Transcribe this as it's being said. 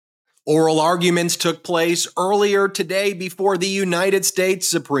Oral arguments took place earlier today before the United States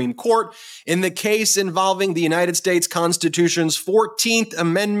Supreme Court in the case involving the United States Constitution's 14th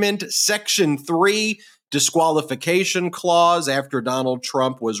Amendment, Section 3, disqualification clause after Donald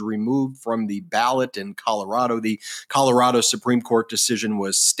Trump was removed from the ballot in Colorado. The Colorado Supreme Court decision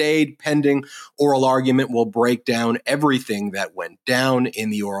was stayed pending oral argument. Will break down everything that went down in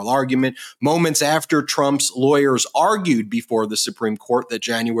the oral argument. Moments after Trump's lawyers argued before the Supreme Court that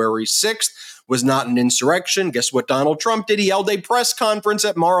January 6th was not an insurrection, guess what Donald Trump did? He held a press conference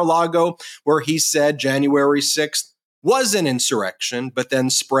at Mar-a-Lago where he said January 6th was an insurrection, but then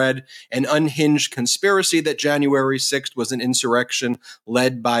spread an unhinged conspiracy that January 6th was an insurrection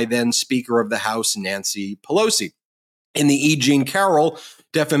led by then Speaker of the House, Nancy Pelosi. In the E. Jean Carroll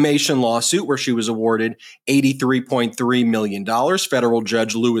defamation lawsuit, where she was awarded $83.3 million, federal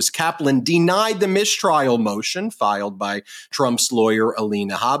judge Lewis Kaplan denied the mistrial motion filed by Trump's lawyer,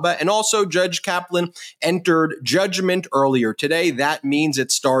 Alina Habba. And also, Judge Kaplan entered judgment earlier today. That means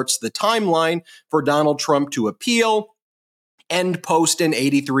it starts the timeline for Donald Trump to appeal and post an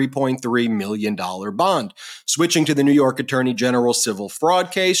 $83.3 million bond. Switching to the New York Attorney General civil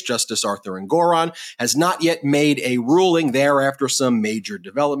fraud case, Justice Arthur Engoron has not yet made a ruling there after some major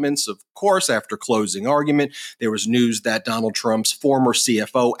developments. Of course, after closing argument, there was news that Donald Trump's former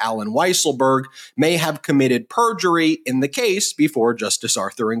CFO, Alan Weisselberg, may have committed perjury in the case before Justice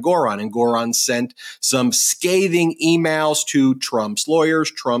Arthur Engoron. Engoron sent some scathing emails to Trump's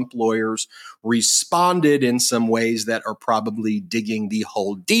lawyers. Trump lawyers responded in some ways that are probably digging the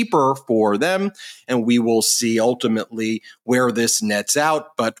hole deeper for them. And we will see ultimately where this nets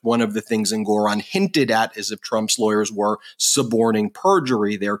out. But one of the things Engoron hinted at is if Trump's lawyers were suborning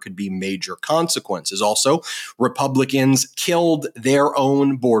perjury, there could be major consequences. Also, Republicans killed their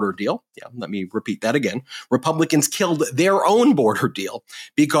own border deal. Yeah, let me repeat that again. Republicans killed their own border deal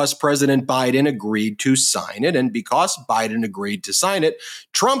because President Biden agreed to sign it. And because Biden agreed to sign it,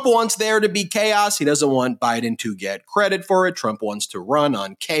 Trump wants there to be chaos. He doesn't want Biden to get credit for it. Trump wants to run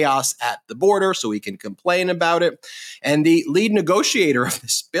on chaos at the border so he can complain about it. And the lead negotiator of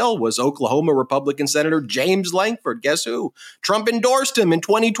this bill was Oklahoma Republican Senator James Lankford. Guess who? Trump endorsed him in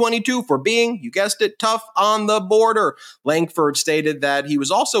 2022 for being, you guessed it, tough on the border. Lankford stated that he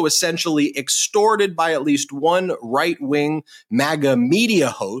was also essentially extorted by at least one right-wing MAGA media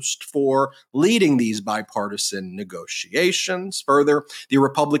host for leading these bipartisan negotiations. Further, the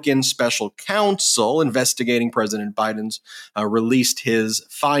Republican special counsel investigating President Biden's released his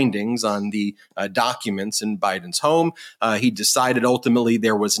findings on the documents in Biden's home. He decided ultimately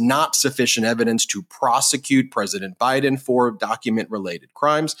there was not sufficient evidence to prosecute President Biden for document-related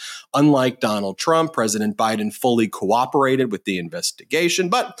crimes. Unlike Donald Trump, President Biden fully cooperated with the investigation,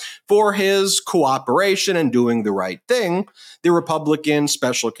 but for his cooperation and doing the right thing, the Republican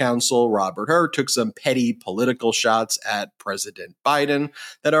special counsel Robert Hur took some petty political shots at President Biden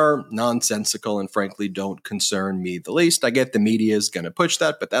that are nonsensical and frankly don't concern me the least. I get the media is going to push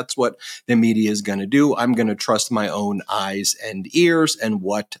that, but that's what the media is going to do. I'm going to trust my own eyes and ears and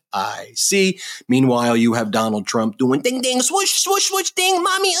what I see. Meanwhile, you have Donald Trump doing ding, ding, swoosh, swoosh, swoosh, ding,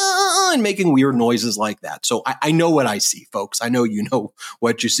 mommy, and making weird noises like that. So I know what I see, folks. I know you know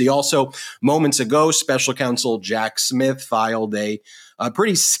what you see. Also, moments ago, special counsel Jack Smith filed a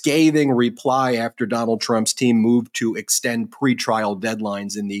pretty scathing reply after Donald Trump's team moved to extend pretrial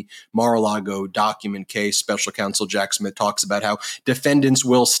deadlines in the Mar-a-Lago document case. Special counsel Jack Smith talks about how defendants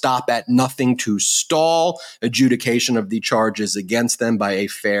will stop at nothing to stall adjudication of the charges against them by a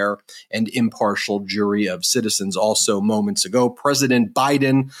fair and impartial jury of citizens. Also, moments ago, President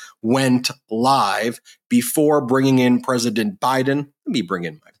Biden went live. Before bringing in President Biden, let me bring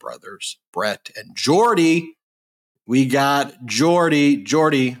in my brothers, Brett and Jordy. We got Jordy.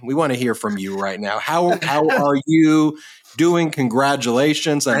 Jordy, we want to hear from you right now. How are you doing?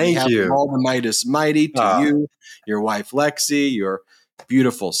 Congratulations on behalf of all the Midas Mighty to you, your wife Lexi, your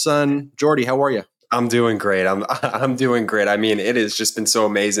beautiful son. Jordy, how are you? I'm doing great. I'm doing great. I mean, it has just been so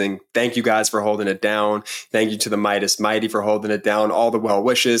amazing. Thank you guys for holding it down. Thank you to the Midas Mighty for holding it down. All the well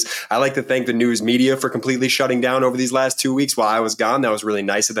wishes. I like to thank the news media for completely shutting down over these last 2 weeks while I was gone. That was really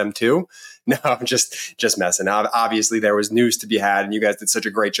nice of them too. No, I'm just messing. Obviously, there was news to be had, and you guys did such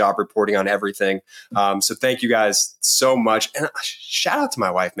a great job reporting on everything. So thank you guys so much. And shout out to my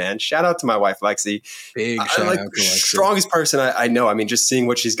wife, man. Shout out to my wife, Lexi. Big shout out to Lexi. Strongest person I know. I mean, just seeing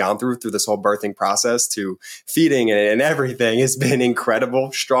what she's gone through this whole birthing process to feeding and everything has been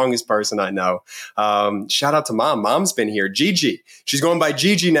incredible. Strongest person I know. Shout out to mom. Mom's been here. Gigi. She's going by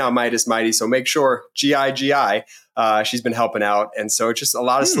Gigi now, Midas Mighty. So make sure, Gigi. She's been helping out. And so it's just a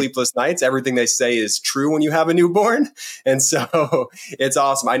lot of sleepless nights. Everything they say is true when you have a newborn. And so it's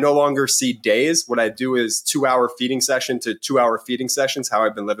awesome. I no longer see days. What I do is 2-hour feeding session to 2-hour feeding sessions, how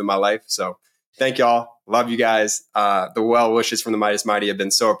I've been living my life. So thank y'all. Love you guys. The well wishes from the Meidas Mighty have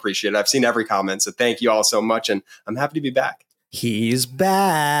been so appreciated. I've seen every comment. So thank you all so much. And I'm happy to be back. He's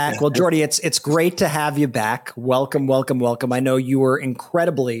back. Well, Jordy, it's great to have you back. Welcome, welcome, welcome. I know you were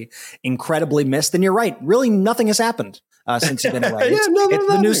incredibly missed. And you're right. Really, nothing has happened since you've been away.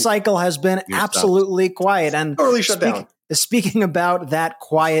 The news cycle has been absolutely quiet. And totally shut down. Speaking about that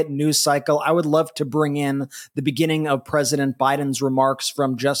quiet news cycle, I would love to bring in the beginning of President Biden's remarks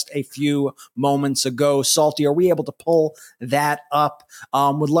from just a few moments ago. Salty, are we able to pull that up?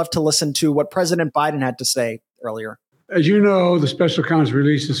 Would love to listen to what President Biden had to say earlier. As you know, the special counsel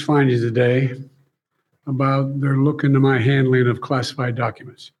released his findings today about their look into my handling of classified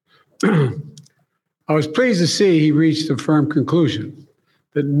documents. I was pleased to see he reached a firm conclusion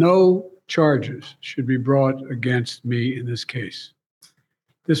that no charges should be brought against me in this case.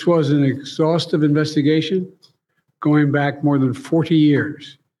 This was an exhaustive investigation going back more than 40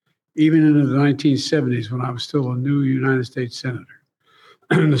 years, even into the 1970s when I was still a new United States Senator.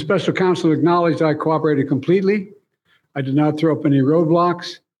 The special counsel acknowledged I cooperated completely. I did not throw up any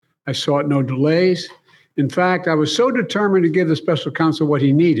roadblocks. I sought no delays. In fact, I was so determined to give the special counsel what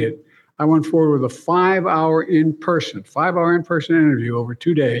he needed, I went forward with a 5-hour in-person interview over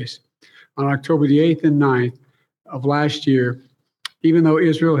 2 days on October the 8th and 9th of last year, even though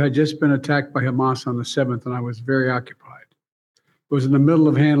Israel had just been attacked by Hamas on the 7th and I was very occupied. It was in the middle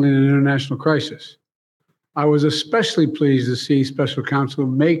of handling an international crisis. I was especially pleased to see special counsel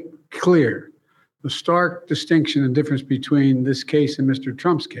make clear the stark distinction and difference between this case and Mr.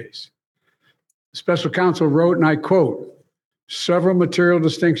 Trump's case. The special counsel wrote, and I quote, "Several material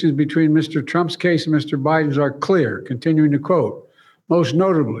distinctions between Mr. Trump's case and Mr. Biden's are clear," continuing to quote, "Most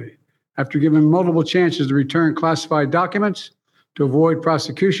notably, after given multiple chances to return classified documents to avoid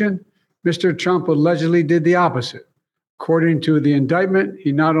prosecution, Mr. Trump allegedly did the opposite. According to the indictment,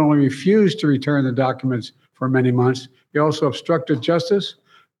 he not only refused to return the documents for many months, he also obstructed justice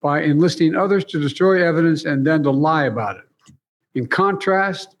by enlisting others to destroy evidence and then to lie about it. In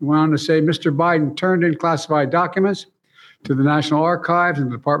contrast, he went on to say Mr. Biden turned in classified documents to the National Archives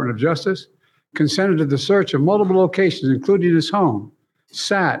and the Department of Justice, consented to the search of multiple locations, including his home,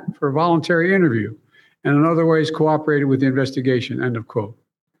 sat for a voluntary interview, and in other ways cooperated with the investigation," end of quote.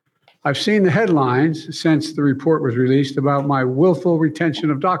 I've seen the headlines since the report was released about my willful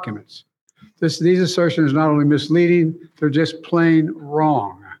retention of documents. These assertions are not only misleading, they're just plain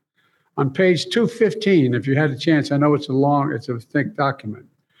wrong. On page 215, if you had a chance, I know it's a thick document.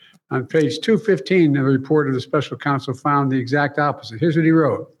 On page 215 of the report of the special counsel found the exact opposite. Here's what he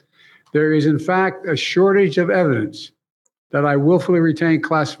wrote. "There is, in fact, a shortage of evidence that I willfully retained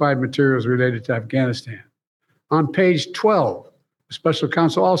classified materials related to Afghanistan." On page 12, the special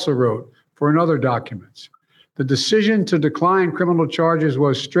counsel also wrote, for another documents, "The decision to decline criminal charges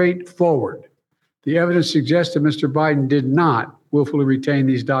was straightforward. The evidence suggests that Mr. Biden did not willfully retain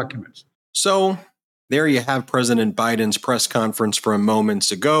these documents." So there you have President Biden's press conference from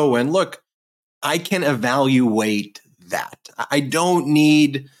moments ago. And look, I can evaluate that. I don't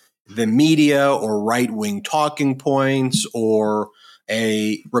need the media or right-wing talking points or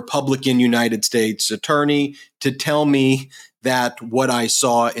a Republican United States attorney to tell me that what I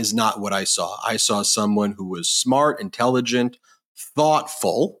saw is not what I saw. I saw someone who was smart, intelligent,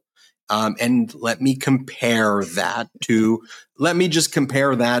 thoughtful. And let me just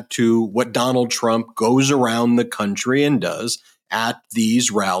compare that to what Donald Trump goes around the country and does at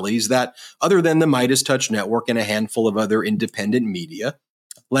these rallies that, other than the Meidas Touch Network and a handful of other independent media,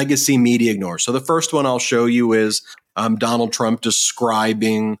 legacy media ignores. So the first one I'll show you is Donald Trump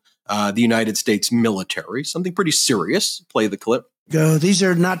describing the United States military, something pretty serious. Play the clip. These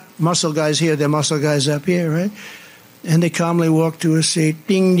are not muscle guys here, they're muscle guys up here, right? And they calmly walk to a seat.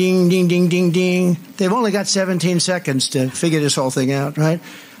 Ding, ding, ding, ding, ding, ding. They've only got 17 seconds to figure this whole thing out, right?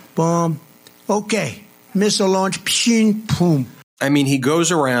 Boom. Okay. Missile launch. Pshing, boom. I mean, he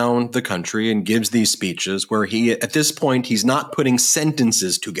goes around the country and gives these speeches where at this point, he's not putting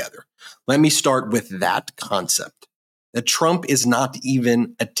sentences together. Let me start with that concept. That Trump is not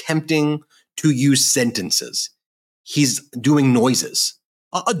even attempting to use sentences. He's doing noises.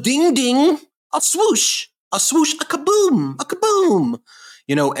 A ding, ding, a swoosh. A swoosh, a kaboom, a kaboom,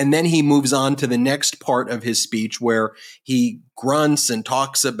 and then he moves on to the next part of his speech where he grunts and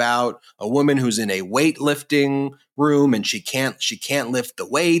talks about a woman who's in a weightlifting room and she can't lift the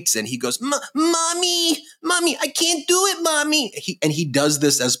weights. And he goes, mommy, I can't do it, mommy. He does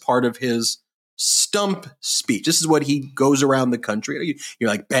this as part of his stump speech. This is what he goes around the country. You're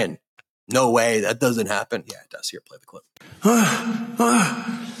like, Ben, no way, that doesn't happen. Yeah, it does. Here, play the clip.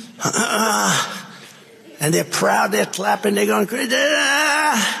 And they're proud, they're clapping, they're going crazy.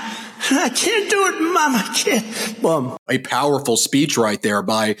 I can't do it, Mom. I can't. Boom. A powerful speech right there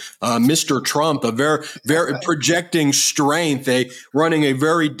by Mr. Trump, a very projecting strength, running a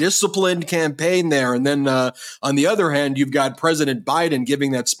very disciplined campaign there. And then on the other hand, you've got President Biden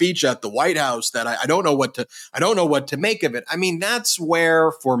giving that speech at the White House that I don't know what to make of it. I mean, that's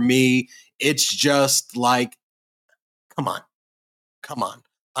where for me, it's just like, come on.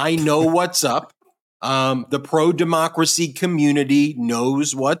 I know what's up. The pro-democracy community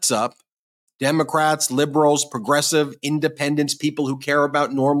knows what's up. Democrats, liberals, progressive, independents, people who care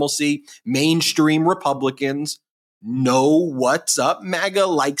about normalcy, mainstream Republicans know what's up. MAGA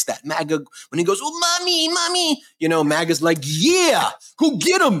likes that. MAGA, when he goes, oh, mommy, MAGA's like, yeah, go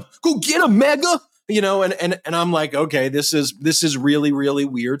get him, MAGA. And I'm like, okay, this is really, really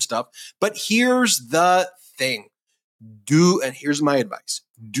weird stuff. But here's the thing. And here's my advice.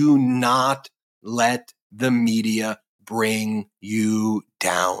 Do not let the media bring you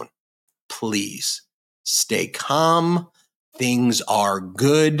down. Please stay calm. Things are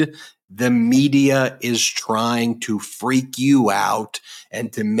good. The media is trying to freak you out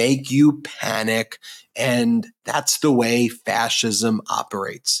and to make you panic. And that's the way fascism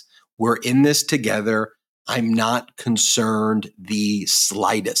operates. We're in this together. I'm not concerned the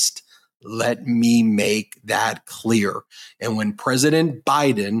slightest. Let me make that clear. And when President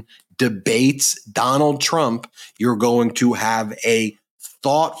Biden debates Donald Trump, you're going to have a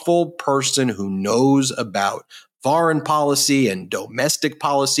thoughtful person who knows about foreign policy and domestic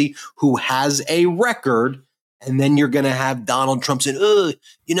policy, who has a record. And then you're going to have Donald Trump saying,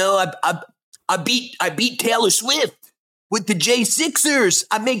 I beat Taylor Swift with the J6ers.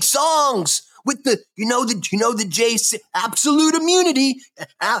 I make songs with the J6 absolute immunity.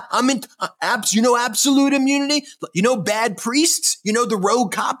 I'm in absolute immunity. Bad priests, the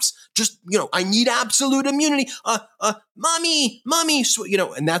rogue cops. Just, I need absolute immunity. Mommy,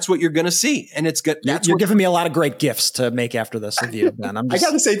 and that's what you're going to see. And it's good. You're giving me a lot of great gifts to make after this of you, Ben. I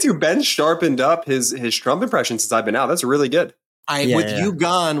got to say too, Ben sharpened up his Trump impression since I've been out. That's really good. You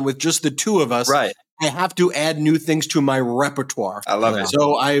gone with just the two of us. Right. I have to add new things to my repertoire. I love it.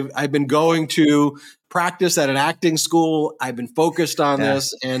 So I've been going to practice at an acting school. I've been focused on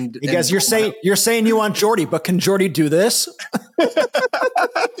this. And you guys, you're saying you want Jordy, but can Jordy do this?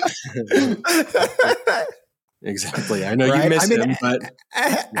 Exactly. I know you miss him, but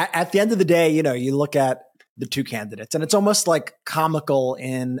at the end of the day, you look at the two candidates, and it's almost like comical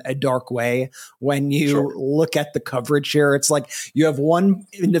in a dark way when you look at the coverage here. It's like you have one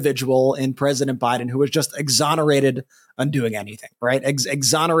individual in President Biden who was just exonerated on doing anything, right?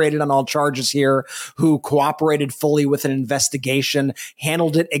 Exonerated on all charges here, who cooperated fully with an investigation,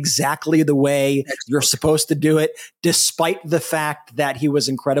 handled it exactly the way you're supposed to do it, despite the fact that he was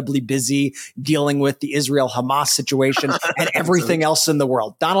incredibly busy dealing with the Israel-Hamas situation and everything else in the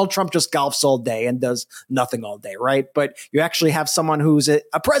world. Donald Trump just golfs all day and does nothing all day, right? But you actually have someone who's a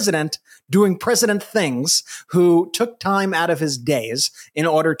president doing president things, who took time out of his days in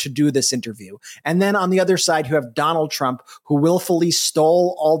order to do this interview. And then on the other side, you have Donald Trump, who willfully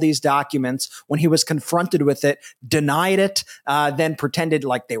stole all these documents when he was confronted with it, denied it, then pretended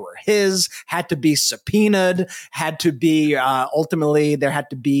like they were his, had to be subpoenaed, had to be ultimately there had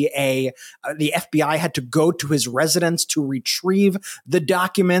to be the FBI had to go to his residence to retrieve the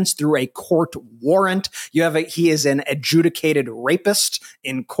documents through a court warrant. He is an adjudicated rapist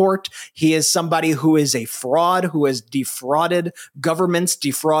in court. He is somebody who is a fraud, who has defrauded governments,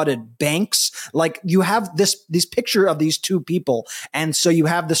 defrauded banks. Like, you have this picture of these two people. And so you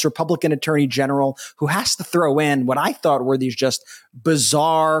have this Republican attorney general who has to throw in what I thought were these just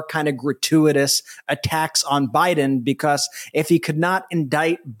bizarre, kind of gratuitous attacks on Biden, because if he could not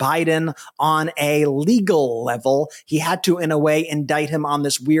indict Biden on a legal level, he had to, in a way, indict him on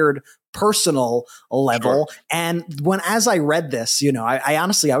this weird personal level. Sure. And as I read this, I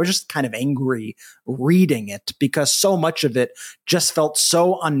honestly, I was just kind of angry reading it, because so much of it just felt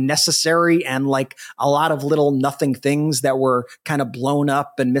so unnecessary, and like a lot of little nothing things that were kind of blown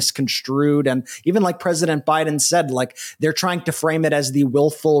up and misconstrued. And even like President Biden said, like, they're trying to frame it as the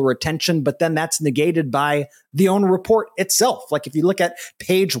willful retention, but then that's negated by the own report itself. Like, if you look at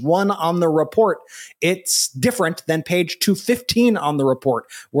page 1 on the report, it's different than page 215 on the report,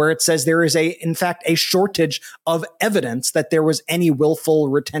 where it says because there is in fact, a shortage of evidence that there was any willful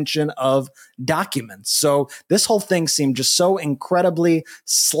retention of documents. So this whole thing seemed just so incredibly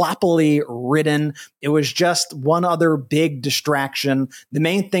sloppily written. It was just one other big distraction. The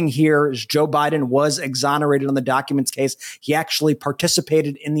main thing here is Joe Biden was exonerated on the documents case. He actually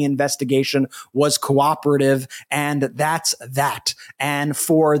participated in the investigation, was cooperative, and that's that. And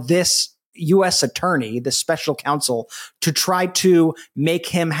for this U.S. attorney, the special counsel, to try to make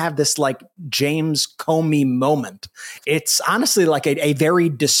him have this like James Comey moment. It's honestly like a very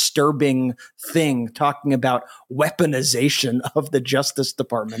disturbing thing, talking about weaponization of the Justice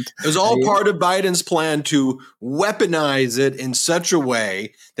Department. It was all part of Biden's plan to weaponize it in such a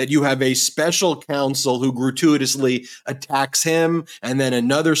way that you have a special counsel who gratuitously attacks him, and then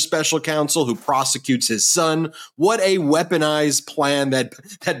another special counsel who prosecutes his son. What a weaponized plan that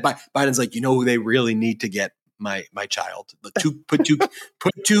Biden's like, you know who they really need to get? My child. Put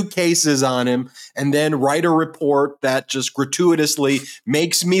two cases on him, and then write a report that just gratuitously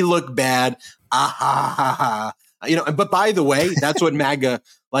makes me look bad. Ah ha ha ha. But by the way, that's what MAGA,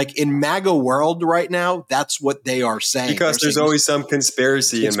 like in MAGA world right now, that's what they are saying. Because there's always some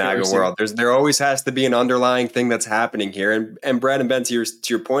conspiracy in MAGA world. There always has to be an underlying thing that's happening here. And Brad and Ben, to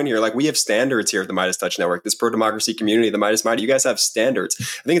your point here, like we have standards here at the Midas Touch Network, this pro-democracy community, the Midas Mighty, you guys have standards.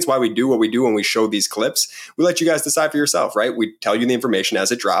 I think it's why we do what we do when we show these clips. We let you guys decide for yourself, right? We tell you the information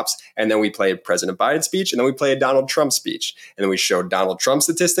as it drops, and then we play a President Biden speech, and then we play a Donald Trump speech. And then we show Donald Trump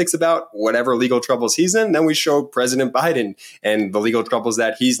statistics about whatever legal troubles he's in, and then we show President Biden and the legal troubles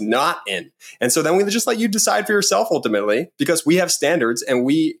that he's not in. And so then we just let you decide for yourself ultimately, because we have standards, and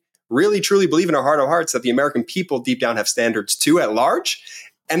we really truly believe in our heart of hearts that the American people deep down have standards too at large,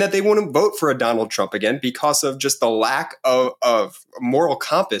 and that they wouldn't vote for a Donald Trump again because of just the lack of moral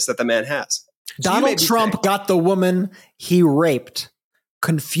compass that the man has. Donald Trump got the woman he raped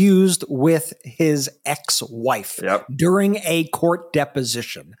confused with his ex-wife during a court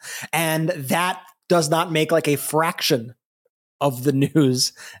deposition. And that does not make like a fraction of the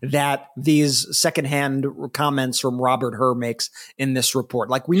news that these secondhand comments from Robert Hur makes in this report.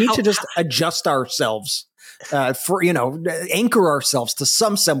 Like we need to just adjust ourselves anchor ourselves to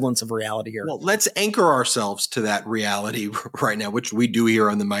some semblance of reality here. Well, let's anchor ourselves to that reality right now, which we do here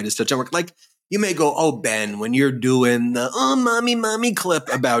on the Midas Touch Network. Like, you may go, oh, Ben, when you're doing the mommy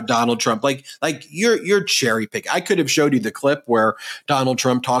clip about Donald Trump, like you're cherry picking. I could have showed you the clip where Donald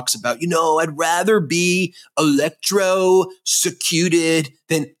Trump talks about, I'd rather be electrocuted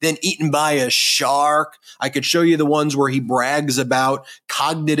than eaten by a shark. I could show you the ones where he brags about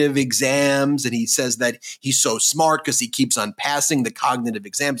cognitive exams, and he says that he's so smart because he keeps on passing the cognitive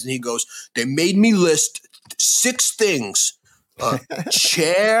exams. And he goes, they made me list 6 things: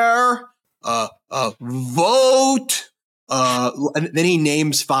 chair, vote, and then he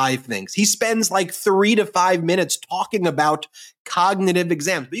names 5 things. He spends like 3 to 5 minutes talking about cognitive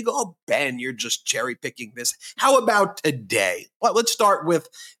exams. But you go, oh, Ben, you're just cherry picking this. How about today? Well, let's start with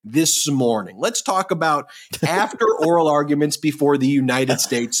this morning. Let's talk about after oral arguments before the United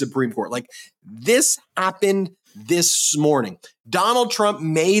States Supreme Court. Like, this happened this morning. Donald Trump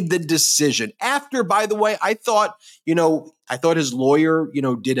made the decision after, by the way, I thought his lawyer,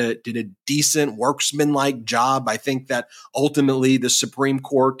 did a decent worksman-like job. I think that ultimately the Supreme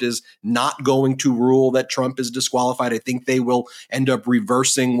Court is not going to rule that Trump is disqualified. I think they will end up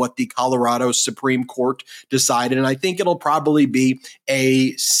reversing what the Colorado Supreme Court decided. And I think it'll probably be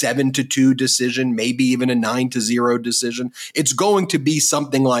a 7-2 decision, maybe even a 9-0 decision. It's going to be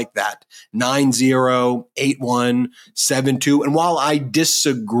something like that. 9-0, 8-1, 7-2. And while I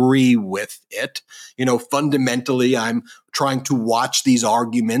disagree with it, fundamentally, I'm trying to watch these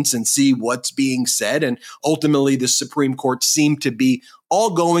arguments and see what's being said. And ultimately, the Supreme Court seemed to be all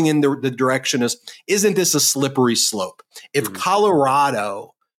going in the direction of, isn't this a slippery slope? If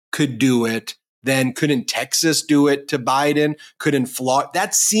Colorado could do it, then couldn't Texas do it to Biden? Couldn't Florida?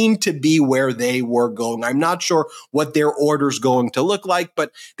 That seemed to be where they were going. I'm not sure what their order's going to look like,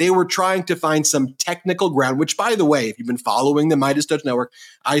 but they were trying to find some technical ground, which, by the way, if you've been following the Midas Touch Network,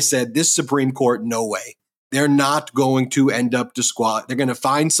 I said this Supreme Court, no way. They're not going to end up disqualified. They're going to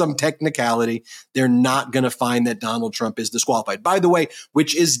find some technicality. They're not going to find that Donald Trump is disqualified. By the way,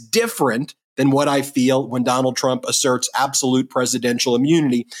 which is different than what I feel when Donald Trump asserts absolute presidential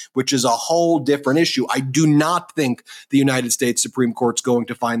immunity, which is a whole different issue. I do not think the United States Supreme Court's going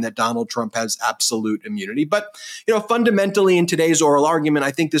to find that Donald Trump has absolute immunity. But, fundamentally in today's oral argument, I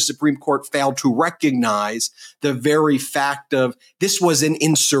think the Supreme Court failed to recognize the very fact of this was an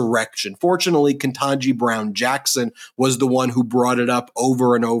insurrection. Fortunately, Ketanji Brown Jackson was the one who brought it up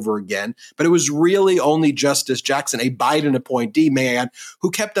over and over again. But it was really only Justice Jackson, a Biden appointee, may I add,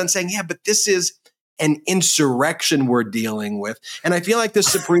 who kept on saying, yeah, but this is an insurrection we're dealing with. And I feel like the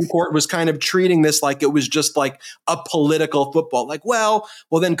Supreme Court was kind of treating this like it was just like a political football. Like, well,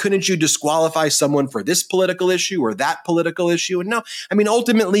 then couldn't you disqualify someone for this political issue or that political issue? And no, I mean,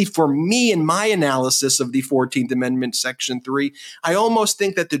 ultimately for me in my analysis of the 14th Amendment, Section 3, I almost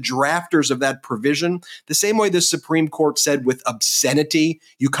think that the drafters of that provision, the same way the Supreme Court said with obscenity,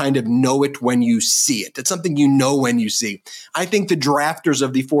 you kind of know it when you see it. It's something you know when you see. I think the drafters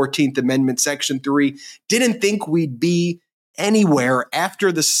of the 14th Amendment, Section 3, didn't think we'd be anywhere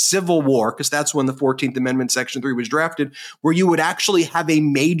after the Civil War, because that's when the 14th Amendment, Section 3 was drafted, where you would actually have a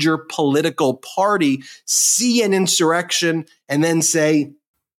major political party see an insurrection and then say,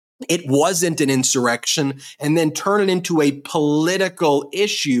 it wasn't an insurrection, and then turn it into a political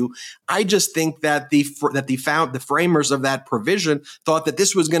issue. I just think that the framers of that provision thought that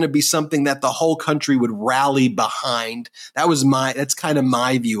this was going to be something that the whole country would rally behind. That's kind of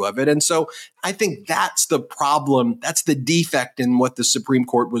my view of it. And so I think that's the problem. That's the defect in what the Supreme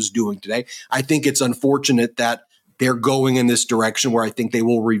Court was doing today. I think it's unfortunate that they're going in this direction where I think they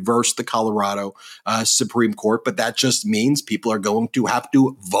will reverse the Colorado Supreme Court, but that just means people are going to have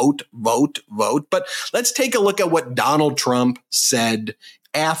to vote. But let's take a look at what Donald Trump said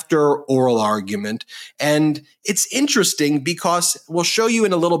after oral argument. And it's interesting because we'll show you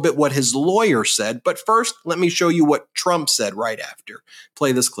in a little bit what his lawyer said. But first, let me show you what Trump said right after.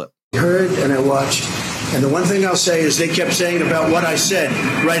 Play this clip. I heard and I watched. And the one thing I'll say is they kept saying about what I said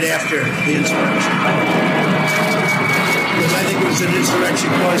right after the insurrection. Because I think it was an insurrection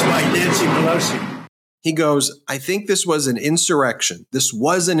caused by Nancy Pelosi. He goes, I think this was an insurrection. This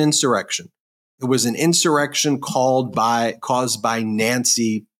was an insurrection. It was an insurrection caused by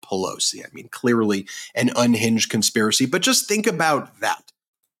Nancy Pelosi. I mean, clearly an unhinged conspiracy. But just think about that.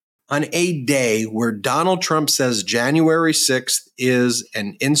 On a day where Donald Trump says January 6th is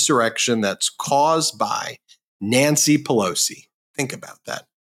an insurrection that's caused by Nancy Pelosi. Think about that.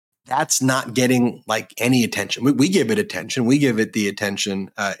 That's not getting like any attention. We give it attention. We give it the attention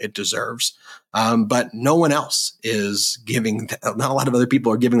it deserves. But no one else is giving that. Not a lot of other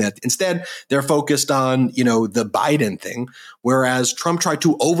people are giving that. Instead, they're focused on, the Biden thing, whereas Trump tried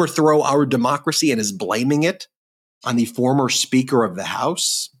to overthrow our democracy and is blaming it on the former Speaker of the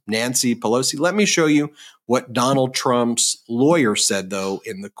House, Nancy Pelosi. Let me show you what Donald Trump's lawyer said, though,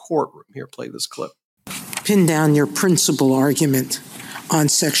 in the courtroom. Here, play this clip. Pin down your principal argument on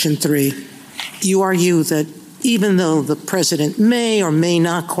Section 3. You argue that even though the president may or may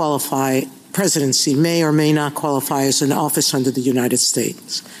not qualify, presidency may or may not qualify as an office under the United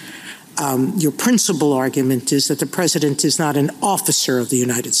States, your principal argument is that the president is not an officer of the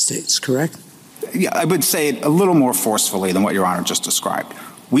United States, correct? Yeah, I would say it a little more forcefully than what Your Honor just described.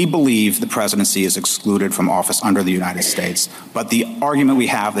 We believe the presidency is excluded from office under the United States, but the argument we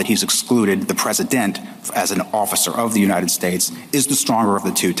have that he's excluded the president as an officer of the United States is the stronger of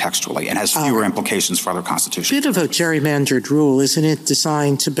the two textually and has fewer implications for other constitutions. Bit of a gerrymandered rule, isn't it,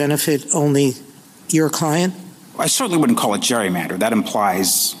 designed to benefit only your client? I certainly wouldn't call it gerrymander. That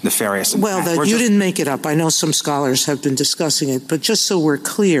implies nefarious intent. Well, you didn't make it up. I know some scholars have been discussing it, but just so we're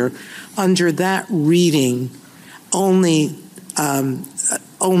clear, under that reading, only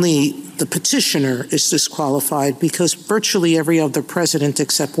the petitioner is disqualified because virtually every other president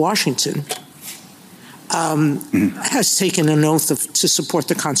except Washington has taken an oath to support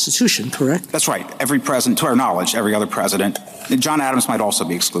the Constitution, correct? That's right. Every president, to our knowledge, every other president. John Adams might also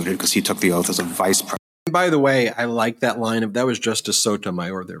be excluded because he took the oath as a vice president. By the way, I like that line that was Justice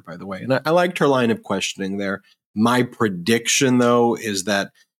Sotomayor there, by the way. And I liked her line of questioning there. My prediction, though, is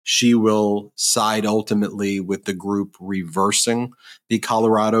that she will side ultimately with the group reversing the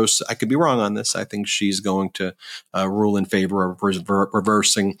Colorado. I could be wrong on this. I think she's going to rule in favor of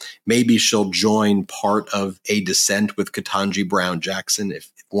reversing. Maybe she'll join part of a dissent with Ketanji Brown Jackson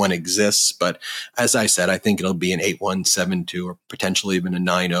if one exists. But as I said, I think it'll be an 8-1, 7-2, or potentially even a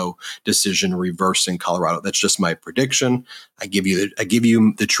 9-0 decision reversing Colorado. That's just my prediction. I give you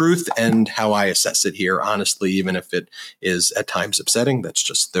the truth and how I assess it here, honestly, even if it is at times upsetting. That's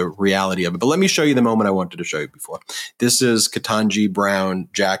just the reality of it. But let me show you the moment I wanted to show you before. This is Ketanji Brown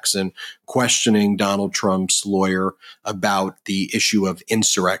Jackson questioning Donald Trump's lawyer about the issue of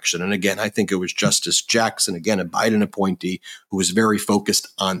insurrection. And again, I think it was Justice Jackson, again, a Biden appointee, who was very focused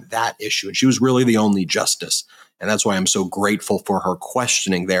on that issue. And she was really the only justice. And that's why I'm so grateful for her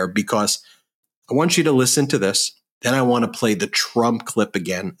questioning there, because I want you to listen to this. Then I want to play the Trump clip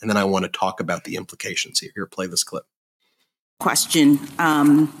again. And then I want to talk about the implications here. Here, play this clip. Question.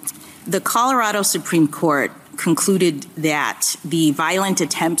 The Colorado Supreme Court concluded that the violent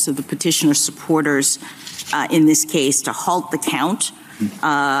attempts of the petitioner's supporters in this case to halt the count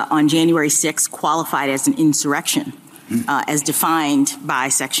on January 6th qualified as an insurrection as defined by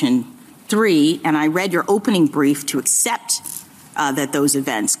Section 3. And I read your opening brief to accept that those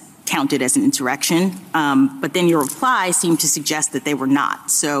events counted as an insurrection. But then your reply seemed to suggest that they were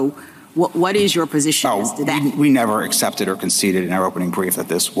not. So what is your position as to that? We never accepted or conceded in our opening brief that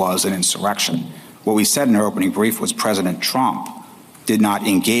this was an insurrection. What we said in our opening brief was President Trump did not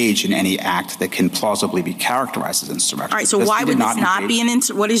engage in any act that can plausibly be characterized as insurrection. All right, so why would this not be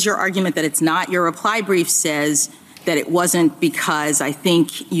what is your argument that it's not? Your reply brief says that it wasn't because I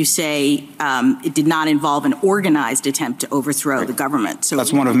think you say it did not involve an organized attempt to overthrow the government. So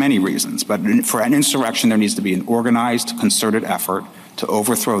that's one of many reasons. But for an insurrection, there needs to be an organized, concerted effort to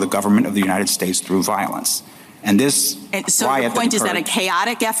overthrow the government of the United States through violence. And so your point is that a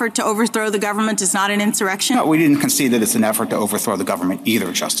chaotic effort to overthrow the government is not an insurrection? No, we didn't concede that it's an effort to overthrow the government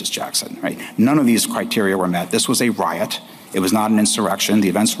either, Justice Jackson. Right? None of these criteria were met. This was a riot. It was not an insurrection. The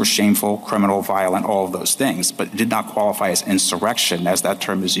events were shameful, criminal, violent, all of those things, but it did not qualify as insurrection as that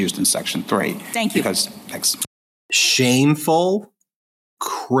term is used in Section 3. Thank you. Thanks. Shameful,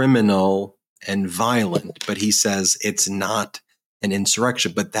 criminal, and violent, but he says it's not an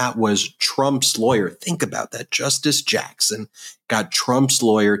insurrection. But that was Trump's lawyer. Think about that. Justice Jackson got Trump's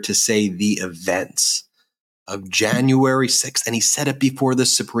lawyer to say the events of January 6th, and he said it before the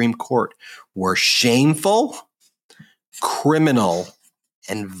Supreme Court, were shameful, criminal,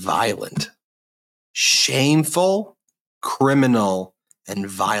 and violent. Shameful, criminal, and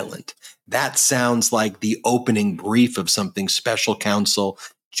violent. That sounds like the opening brief of something special counsel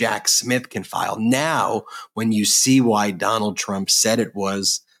Jack Smith can file. Now, when you see why Donald Trump said it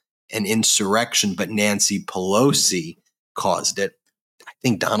was an insurrection, but Nancy Pelosi caused it, I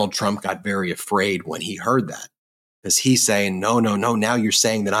think Donald Trump got very afraid when he heard that, because he's saying, no, now you're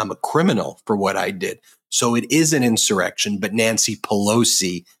saying that I'm a criminal for what I did. So it is an insurrection, but Nancy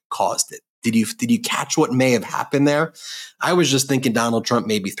Pelosi caused it. Did you catch what may have happened there? I was just thinking Donald Trump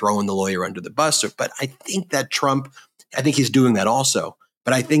may be throwing the lawyer under the bus, but I think he's doing that also.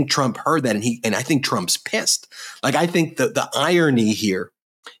 But I think Trump heard that, and I think Trump's pissed. Like, I think the irony here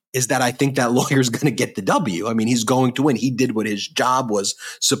is that I think that lawyer's going to get the W. I mean, he's going to win. He did what his job was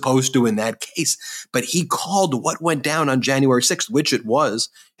supposed to in that case. But he called what went down on January 6th, which it was,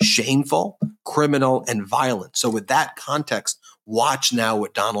 shameful, criminal, and violent. So with that context, watch now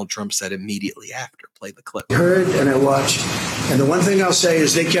what Donald Trump said immediately after. Play the clip. I heard and I watched. And the one thing I'll say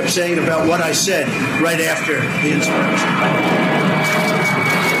is they kept saying about what I said right after the insurrection.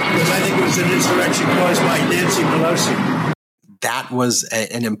 Because I think it was an insurrection caused by Nancy Pelosi. That was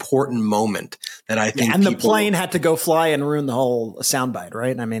an important moment that I think. And the plane had to go fly and ruin the whole soundbite,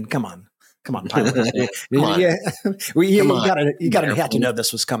 right? I mean, come on. pilot. You got to know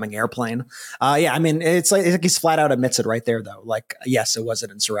this was coming. Airplane. I mean, it's like he's flat out admits it right there, though. Like, yes, it was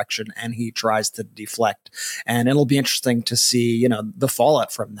an insurrection, and he tries to deflect. And it'll be interesting to see, the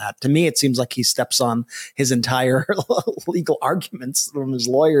fallout from that. To me, it seems like he steps on his entire legal arguments from his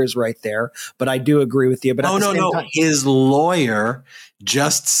lawyers right there. But I do agree with you. But no. His lawyer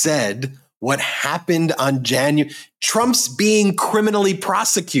just said what happened on January. Trump's being criminally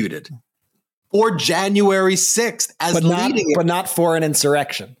prosecuted for January 6th but not for an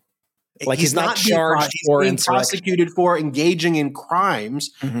insurrection. Like he's not charged for insurrection. He's being prosecuted for engaging in crimes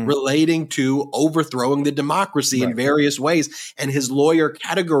relating to overthrowing the democracy in various ways. And his lawyer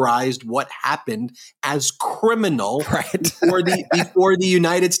categorized what happened as criminal before the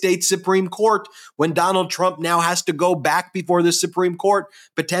United States Supreme Court, when Donald Trump now has to go back before the Supreme Court,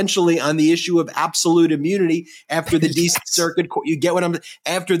 potentially on the issue of absolute immunity after the DC Circuit Court. You get what I'm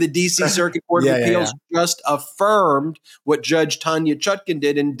after the DC Circuit Court of Appeals just affirmed what Judge Tanya Chutkan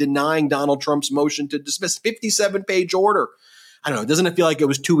did in denying Donald Trump's motion to dismiss. 57-page order. I don't know. Doesn't it feel like it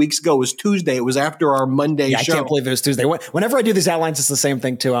was 2 weeks ago? It was Tuesday. It was after our Monday show. I can't believe it was Tuesday. Whenever I do these outlines, it's the same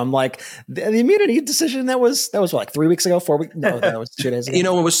thing too. I'm like, the immunity decision that was what, like 3 weeks ago, 4 weeks? No, that was 2 days ago. You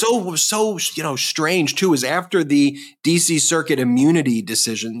know, what was so strange too is after the DC Circuit immunity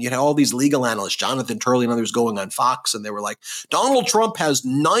decision, you had all these legal analysts, Jonathan Turley and others, going on Fox, and they were like, Donald Trump has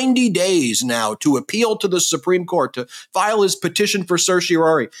 90 days now to appeal to the Supreme Court to file his petition for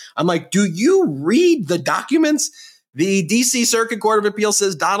certiorari. I'm like, do you read the documents? The DC Circuit Court of Appeal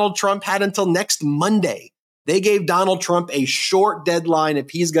says Donald Trump had until next Monday. They gave Donald Trump a short deadline if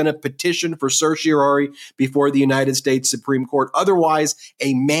he's going to petition for certiorari before the United States Supreme Court. Otherwise,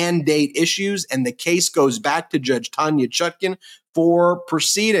 a mandate issues and the case goes back to Judge Tanya Chutkan for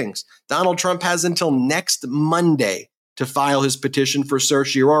proceedings. Donald Trump has until next Monday to file his petition for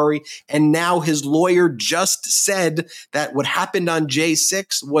certiorari. And now his lawyer just said that what happened on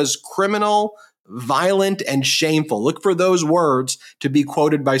J6 was criminal, violent, and shameful. Look for those words to be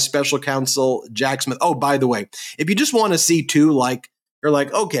quoted by special counsel Jack Smith. Oh, by the way, if you just want to see too, like, you're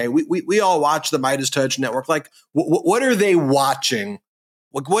like, okay, we all watch the Midas Touch Network. Like, what are they watching?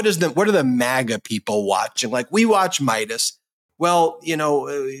 Like, what are the MAGA people watching? Like, we watch Midas. Well, you know,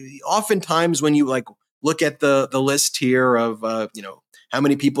 oftentimes when you like look at the list here of, you know, how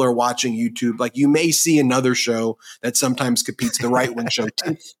many people are watching YouTube, like you may see another show that sometimes competes, the right wing show,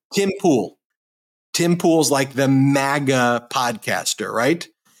 Tim Pool. Tim Pool's like the MAGA podcaster, right?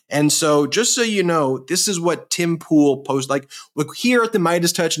 And so just so you know, this is what Tim Pool posts. Like, look, here at the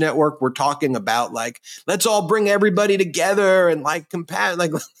Midas Touch Network, we're talking about like, let's all bring everybody together and like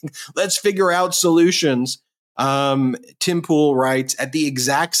let's figure out solutions. Tim Pool writes, at the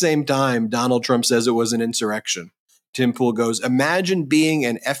exact same time Donald Trump says it was an insurrection, Tim Pool goes, imagine being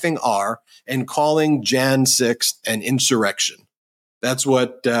an effing R and calling Jan 6th an insurrection. That's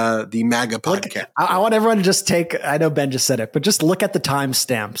what the MAGA podcast. I want everyone to just take, I know Ben just said it, but just look at the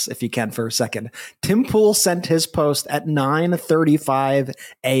timestamps if you can for a second. Tim Pool sent his post at 9:35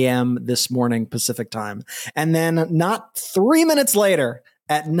 a.m. this morning Pacific time. And then not 3 minutes later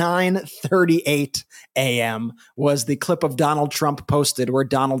at 9:38 a.m. was the clip of Donald Trump posted where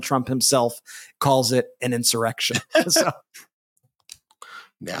Donald Trump himself calls it an insurrection. So.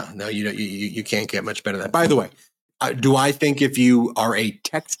 Yeah, no, you can't get much better than that. By the way, do I think if you are a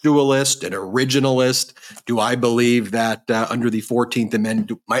textualist, an originalist, do I believe that under the 14th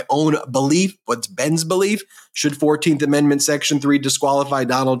Amendment, my own belief, what's Ben's belief, should 14th Amendment Section 3 disqualify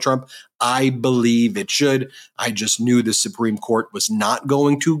Donald Trump? I believe it should. I just knew the Supreme Court was not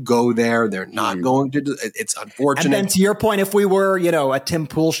going to go there. They're not going to. It's unfortunate. And then to your point, if we were, you know, a Tim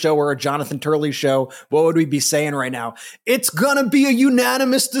Pool show or a Jonathan Turley show, what would we be saying right now? It's going to be a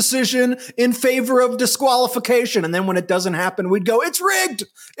unanimous decision in favor of disqualification. And then when it doesn't happen, we'd go, it's rigged.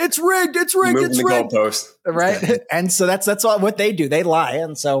 It's rigged. It's rigged. Moving the goalpost. Right. And so that's all what they do. They lie.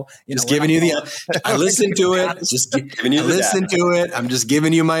 And so, you just giving you I listened to it. Just giving you listen to it. I'm just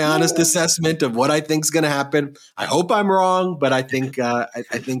giving you my honest assessment of what I think is going to happen. I hope I'm wrong, but I think I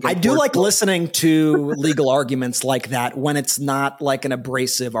do like listening to legal arguments like that when it's not like an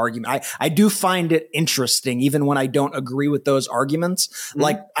abrasive argument. I do find it interesting, even when I don't agree with those arguments. Mm-hmm.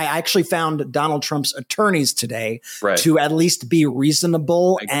 Like I actually found Donald Trump's attorneys today to at least be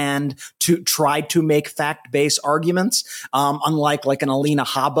reasonable and to try to make fact-based arguments. Unlike like an Alina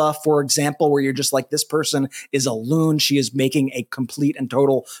Habba, for example, where you're just like, this person is a loon. She is making a complete and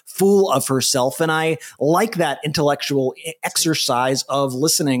total fool of herself. And I like that intellectual exercise of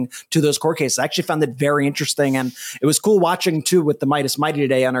listening to those court cases. I actually found that very interesting. And it was cool watching too with the Midas Mighty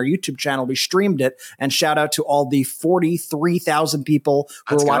today on our YouTube channel. We streamed it, and shout out to all the 43,000 people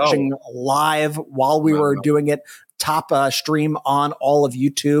who were watching live while we were doing it. Top stream on all of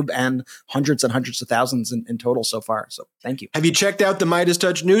YouTube, and hundreds of thousands in total so far. So thank you. Have you checked out the Midas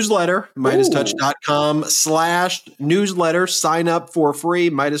Touch newsletter? MidasTouch.com/newsletter. Sign up for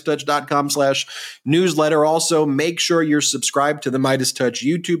free. MidasTouch.com/newsletter. Also, make sure you're subscribed to the Midas Touch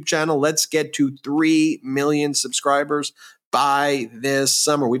YouTube channel. Let's get to 3 million subscribers by this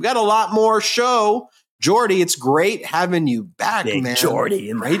summer. We've got a lot more show. Jordy, it's great having you back, man.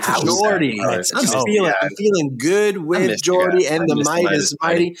 Jordy, great to Jordy. I'm feeling good with Jordy and the Midas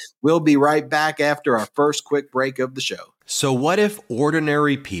Mighty. We'll be right back after our first quick break of the show. So what if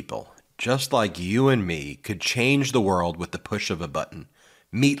ordinary people, just like you and me, could change the world with the push of a button?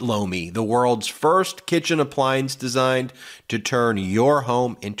 Meet Lomi, the world's first kitchen appliance designed to turn your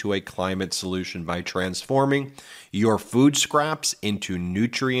home into a climate solution by transforming your food scraps into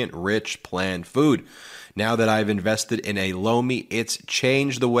nutrient-rich plant food. Now that I've invested in a Lomi, it's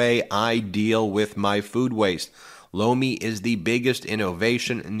changed the way I deal with my food waste. Lomi is the biggest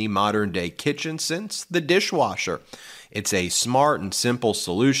innovation in the modern day kitchen since the dishwasher. It's a smart and simple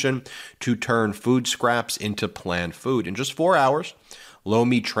solution to turn food scraps into planned food. In just 4 hours,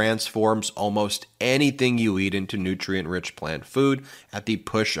 Lomi transforms almost anything you eat into nutrient-rich plant food at the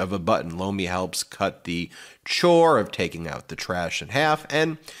push of a button. Lomi helps cut the chore of taking out the trash in half,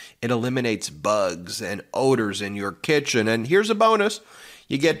 and it eliminates bugs and odors in your kitchen. And here's a bonus.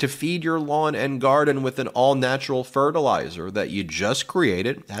 You get to feed your lawn and garden with an all-natural fertilizer that you just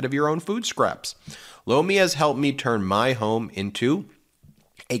created out of your own food scraps. Lomi has helped me turn my home into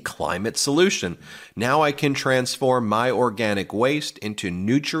a climate solution. Now I can transform my organic waste into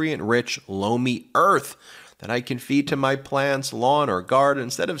nutrient-rich Lomi earth that I can feed to my plants, lawn, or garden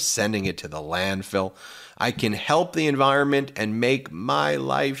instead of sending it to the landfill. I can help the environment and make my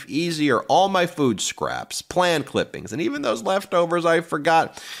life easier. All my food scraps, plant clippings, and even those leftovers I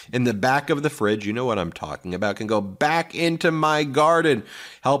forgot in the back of the fridge, you know what I'm talking about, can go back into my garden,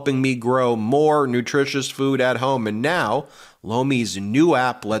 helping me grow more nutritious food at home. And now, Lomi's new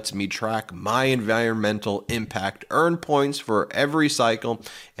app lets me track my environmental impact, earn points for every cycle,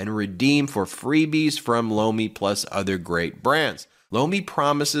 and redeem for freebies from Lomi plus other great brands. Lomi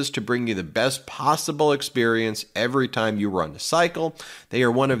promises to bring you the best possible experience every time you run a cycle. They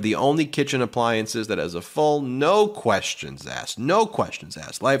are one of the only kitchen appliances that has a full, no questions asked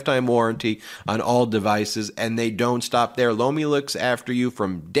lifetime warranty on all devices, and they don't stop there. Lomi looks after you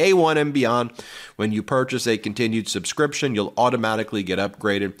from day one and beyond. When you purchase a continued subscription, you'll automatically get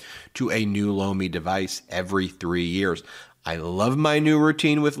upgraded to a new Lomi device every 3 years. I love my new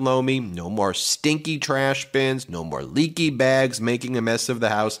routine with Lomi. No more stinky trash bins, no more leaky bags making a mess of the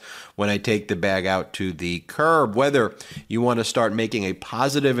house when I take the bag out to the curb. Whether you want to start making a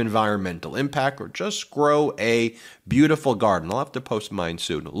positive environmental impact or just grow a beautiful garden, I'll have to post mine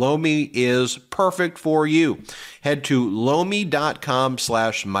soon. Lomi is perfect for you. Head to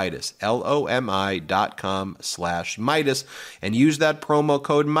lomi.com/Midas, LOMI.com/Midas, and use that promo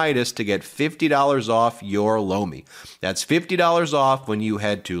code Midas to get $50 off your Lomi. That's $50 off when you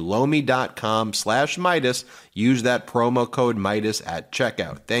head to lomi.com/Midas. Use that promo code Midas at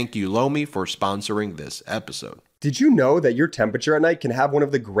checkout. Thank you, Lomi, for sponsoring this episode. Did you know that your temperature at night can have one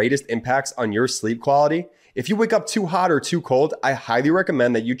of the greatest impacts on your sleep quality? If you wake up too hot or too cold, I highly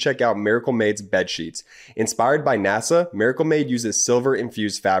recommend that you check out Miracle Made's bed sheets. Inspired by NASA, Miracle Made uses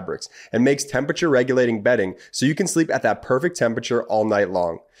silver-infused fabrics and makes temperature-regulating bedding so you can sleep at that perfect temperature all night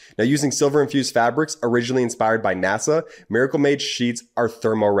long. Now, using silver-infused fabrics originally inspired by NASA, Miracle Made sheets are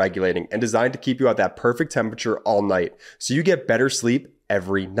thermoregulating and designed to keep you at that perfect temperature all night so you get better sleep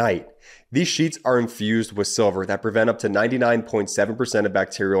every night. These sheets are infused with silver that prevent up to 99.7% of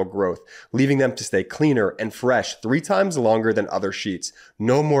bacterial growth, leaving them to stay cleaner and fresh 3 times longer than other sheets.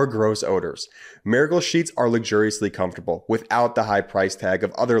 No more gross odors. Miracle sheets are luxuriously comfortable without the high price tag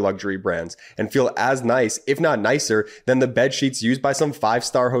of other luxury brands and feel as nice, if not nicer, than the bed sheets used by some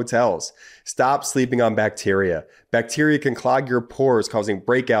 5-star hotels. Stop sleeping on bacteria. Bacteria can clog your pores, causing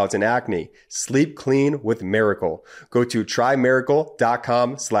breakouts and acne. Sleep clean with Miracle. Go to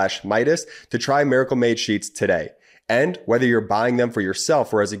trymiracle.com/Midas to try Miracle Made sheets today. And whether you're buying them for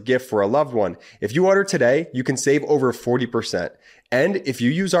yourself or as a gift for a loved one, if you order today, you can save over 40%. And if you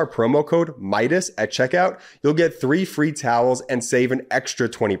use our promo code Midas at checkout, you'll get 3 free towels and save an extra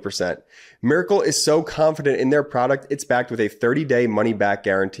 20%. Miracle is so confident in their product, it's backed with a 30-day money-back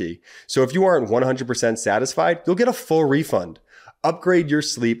guarantee. So if you aren't 100% satisfied, you'll get a full refund. Upgrade your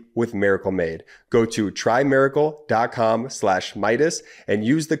sleep with Miracle Made. Go to trymiracle.com/Midas and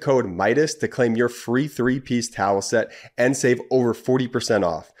use the code Midas to claim your free 3-piece towel set and save over 40%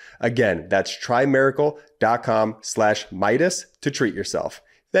 off. Again, that's trymiracle.com/Midas to treat yourself.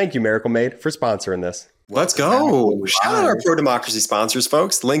 Thank you, Miracle Made, for sponsoring this. Let's go. Shout out our pro-democracy sponsors,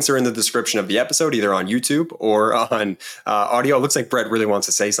 folks. Links are in the description of the episode, either on YouTube or on audio. It looks like Brett really wants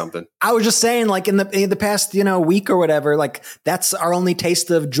to say something. I was just saying, like in the past, week or whatever, like that's our only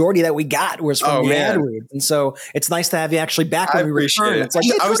taste of Geordie that we got was from the ad reads. And so it's nice to have you actually back when we return. It's like,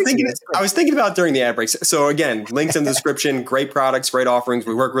 I was thinking about during the ad breaks. So again, links in the description, great products, great offerings.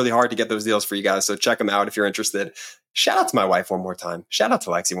 We work really hard to get those deals for you guys. So check them out if you're interested. Shout out to my wife one more time. Shout out to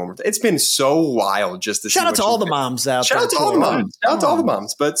Lexi one more time. It's been so wild just to shout out to all the moms out there. Shout out to all the moms. Shout out to all the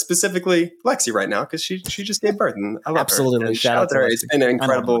moms, but specifically Lexi right now because she just gave birth and I love Absolutely. her. Shout out to her. It's been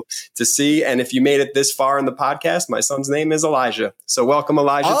incredible to see. And if you made it this far in the podcast, my son's name is Elijah. So welcome,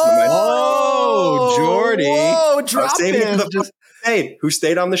 Elijah. Geordie. Whoa, drop it. Who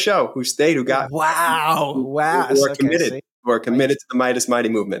stayed on the show? Who got wow. Who are committed to the Midas Mighty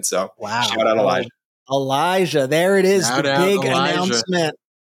movement. So shout out Elijah. Elijah, there it is. The big announcement.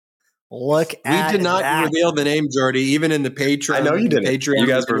 Look at We did not that. reveal the name, Jordy, even in the Patreon. I know you didn't. Patreon, You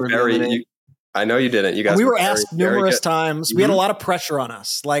guys we were didn't reveal the name. very. I know you didn't. You guys. We were very, asked very numerous good. times. We had a lot of pressure on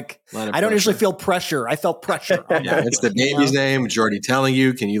us. Like, Lot of I don't usually pressure. feel pressure. I felt pressure. On Yeah, that it's the one, you baby's know? name. Jordy telling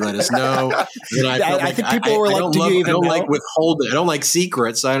you, can you let us know? And I think people were like, don't do you even I don't know? like withholding. I don't like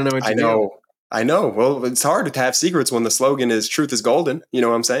secrets. I don't know what you do. I know. Well, it's hard to have secrets when the slogan is "Truth is golden." You know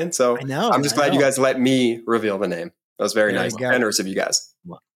what I'm saying? So I know. I'm just glad you guys let me reveal the name. That was very There nice, you go. generous of you guys.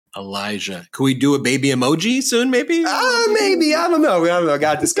 Elijah. Can we do a baby emoji soon, maybe? Maybe. I don't know.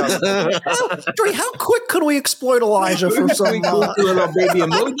 Got to discuss it. Jordy, how quick could we exploit Elijah for some? Do a little baby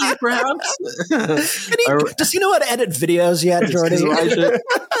emoji, perhaps? Does he know how to edit videos yet, Jordy? Elijah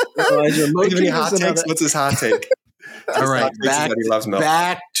Give me emoji. hot takes. What's his hot take? All right,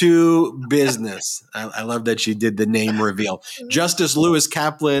 back to business. I love that she did the name reveal. Justice Lewis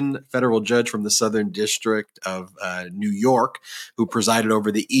Kaplan, federal judge from the Southern District of New York, who presided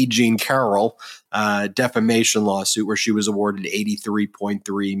over the E. Jean Carroll defamation lawsuit where she was awarded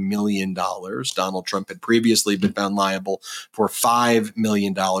 $83.3 million. Donald Trump had previously been found liable for $5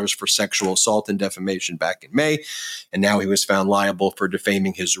 million for sexual assault and defamation back in May. And now he was found liable for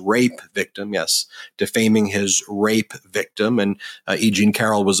defaming his rape victim. Yes, defaming his rape victim. And E. Jean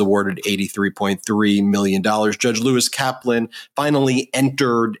Carroll was awarded $83.3 million. Judge Lewis Kaplan finally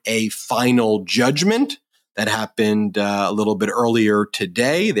entered a final judgment. That happened a little bit earlier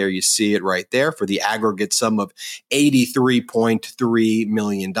today. There you see it right there for the aggregate sum of $83.3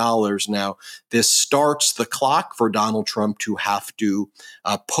 million. Now, this starts the clock for Donald Trump to have to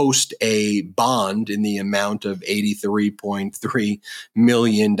post a bond in the amount of $83.3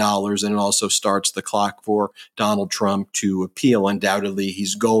 million. And it also starts the clock for Donald Trump to appeal. Undoubtedly,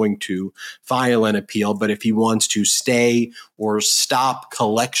 he's going to file an appeal. But if he wants to stay or stop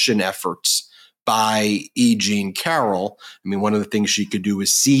collection efforts by E. Jean Carroll, I mean, one of the things she could do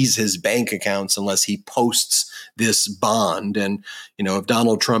is seize his bank accounts unless he posts this bond. And, you know, if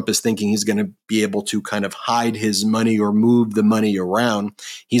Donald Trump is thinking he's going to be able to kind of hide his money or move the money around,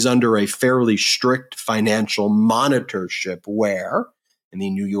 he's under a fairly strict financial monitorship where in the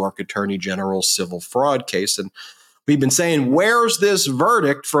New York Attorney General's civil fraud case. And we've been saying, where's this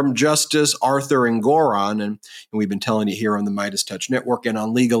verdict from Justice Arthur Engoron? And we've been telling you here on the Midas Touch Network and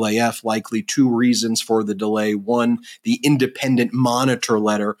on Legal AF, likely two reasons for the delay. One, the independent monitor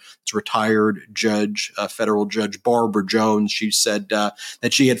letter. It's retired judge, federal judge Barbara Jones. She said that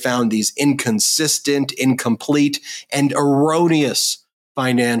she had found these inconsistent, incomplete, and erroneous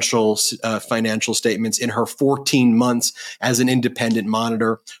financial statements in her 14 months as an independent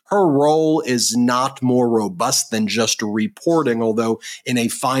monitor. Her role is not more robust than just reporting, although in a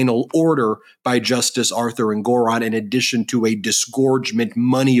final order by Justice Arthur Engoron, in addition to a disgorgement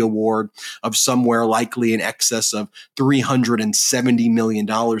money award of somewhere likely in excess of $370 million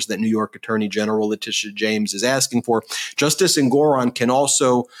that New York Attorney General Letitia James is asking for, Justice Engoron can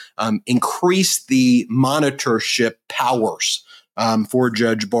also increase the monitorship powers for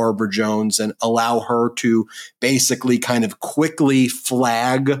Judge Barbara Jones and allow her to basically kind of quickly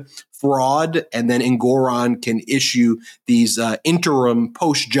flag fraud, and then Engoron can issue these interim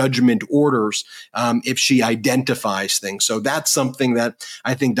post-judgment orders if she identifies things. So that's something that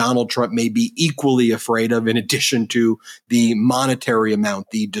I think Donald Trump may be equally afraid of, in addition to the monetary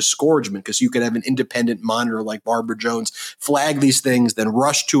amount, the disgorgement, because you could have an independent monitor like Barbara Jones flag these things, then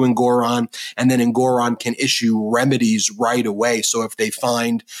rush to Engoron, and then Engoron can issue remedies right away. So if they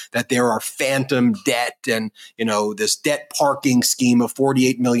find that there are phantom debt and, you know, this debt parking scheme of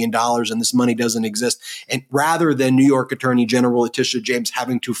 $48 million, and this money doesn't exist. And rather than New York Attorney General Letitia James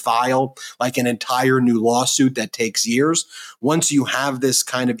having to file like an entire new lawsuit that takes years, once you have this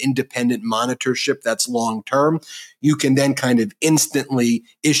kind of independent monitorship that's long term, you can then kind of instantly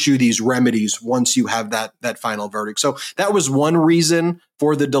issue these remedies once you have that final verdict. So that was one reason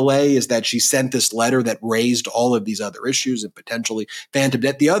for the delay, is that she sent this letter that raised all of these other issues and potentially phantom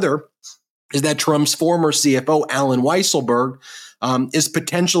debt. The other is that Trump's former CFO, Alan Weisselberg, is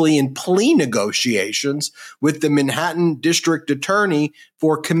potentially in plea negotiations with the Manhattan District Attorney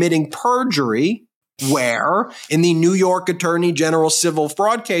for committing perjury, where in the New York Attorney General civil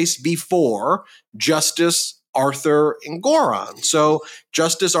fraud case before Justice Arthur Engoron. So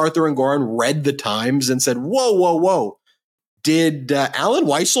Justice Arthur Engoron read the Times and said, whoa. Did Alan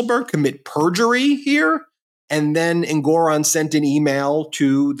Weisselberg commit perjury here? And then Engoron sent an email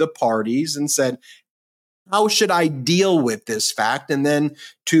to the parties and said, how should I deal with this fact? And then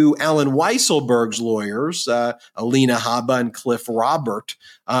to Alan Weisselberg's lawyers, Alina Habba and Cliff Robert,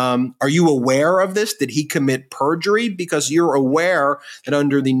 are you aware of this? Did he commit perjury? Because you're aware that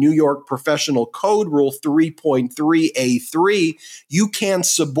under the New York Professional Code Rule 3.3A3, you can't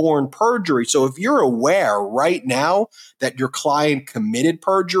suborn perjury. So if you're aware right now that your client committed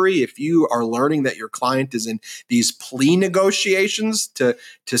perjury, if you are learning that your client is in these plea negotiations to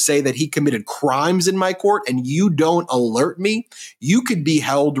say that he committed crimes in my court and you don't alert me, you could be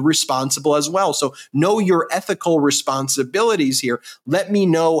held responsible as well. So know your ethical responsibilities here. Let me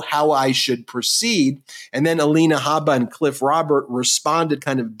know how I should proceed. And then Alina Habba and Cliff Robert responded,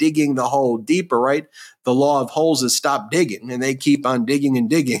 kind of digging the hole deeper, right? The law of holes is stop digging, and they keep on digging and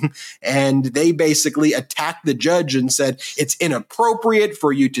digging. And they basically attacked the judge and said, it's inappropriate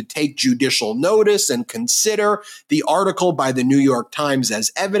for you to take judicial notice and consider the article by the New York Times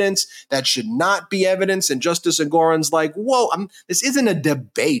as evidence. That should not be evidence. And Justice Engoron's like, whoa, this isn't a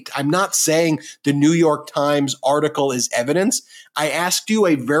debate. I'm not saying the New York Times article is evidence. I asked you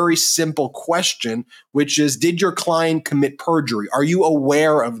a very simple question, which is, did your client commit perjury? Are you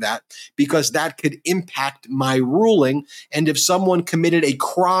aware of that? Because that could impact my ruling. And if someone committed a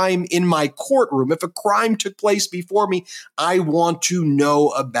crime in my courtroom, if a crime took place before me, I want to know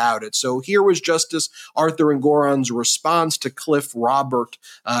about it. So here was Justice Arthur Engoron's response to Cliff Robert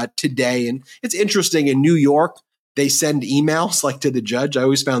today. And it's interesting, in New York, they send emails like to the judge. I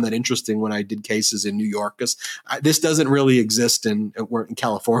always found that interesting when I did cases in New York, because this doesn't really exist in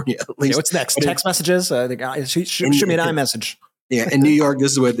California, at least. Yeah, what's next? Text messages? The guy shoot me an iMessage. Yeah, in New York,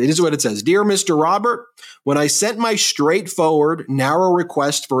 this is what it says. Dear Mr. Robert, when I sent my straightforward, narrow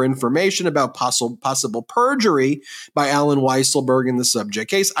request for information about possible perjury by Alan Weisselberg in the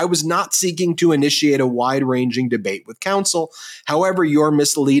subject case, I was not seeking to initiate a wide-ranging debate with counsel. However, your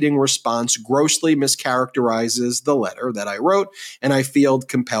misleading response grossly mischaracterizes the letter that I wrote, and I feel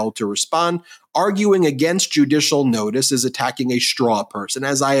compelled to respond. Arguing against judicial notice is attacking a straw person,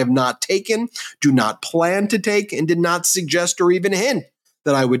 as I have not taken, do not plan to take, and did not suggest or even hint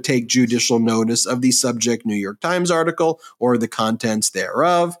that I would take judicial notice of the subject New York Times article or the contents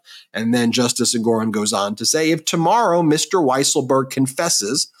thereof. And then Justice Engoron goes on to say, if tomorrow Mr. Weisselberg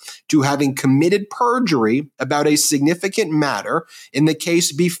confesses to having committed perjury about a significant matter in the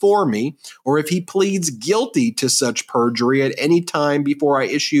case before me, or if he pleads guilty to such perjury at any time before I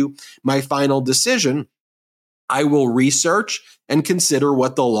issue my final decision, I will research and consider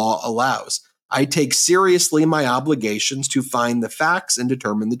what the law allows. I take seriously my obligations to find the facts and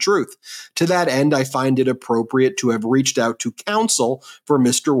determine the truth. To that end, I find it appropriate to have reached out to counsel for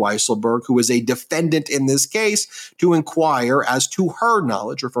Mr. Weisselberg, who is a defendant in this case, to inquire as to her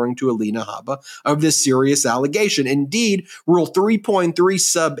knowledge, referring to Alina Habba, of this serious allegation. Indeed, Rule 3.3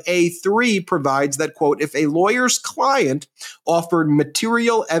 sub A3 provides that, quote, if a lawyer's client offered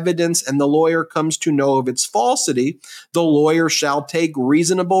material evidence and the lawyer comes to know of its falsity, the lawyer shall take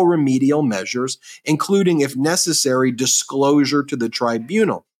reasonable remedial measures, including, if necessary, disclosure to the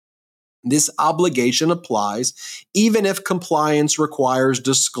tribunal. This obligation applies even if compliance requires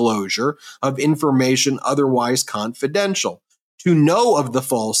disclosure of information otherwise confidential. To know of the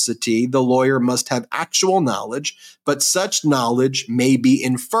falsity, the lawyer must have actual knowledge, but such knowledge may be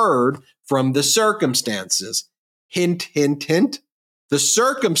inferred from the circumstances. Hint, hint, hint. The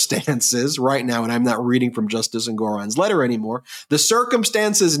circumstances right now, and I'm not reading from Justice Engoron's letter anymore, the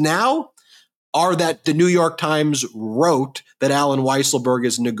circumstances now are that the New York Times wrote that Alan Weisselberg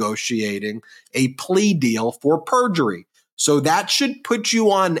is negotiating a plea deal for perjury. So that should put you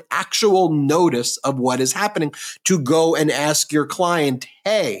on actual notice of what is happening, to go and ask your client,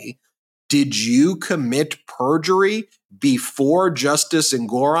 hey, did you commit perjury before Justice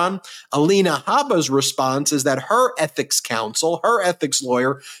Engoron? Alina Habba's response is that her ethics counsel, her ethics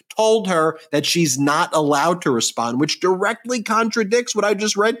lawyer, told her that she's not allowed to respond, which directly contradicts what I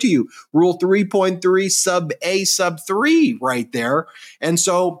just read to you. Rule 3.3 sub A sub 3 right there. And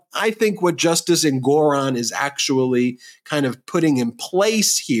so I think what Justice Engoron is actually kind of putting in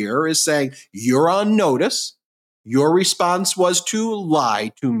place here is saying, you're on notice. Your response was to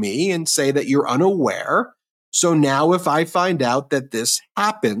lie to me and say that you're unaware. So now if I find out that this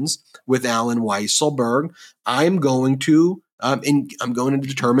happens with Alan Weisselberg, I'm going to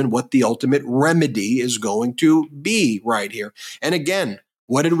determine what the ultimate remedy is going to be right here. And again,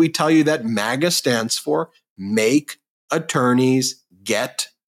 what did we tell you that MAGA stands for? Make attorneys get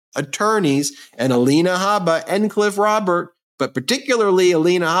attorneys. And Alina Habba and Cliff Robert, but particularly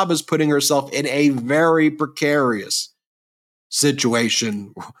Alina Habba, is putting herself in a very precarious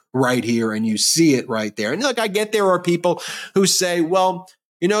situation right here, and you see it right there. And look, I get there are people who say, well,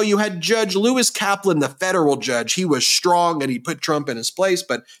 You know, you had Judge Lewis Kaplan, the federal judge. He was strong and he put Trump in his place,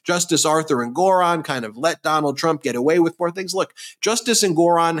 but Justice Arthur Engoron kind of let Donald Trump get away with more things. Look, Justice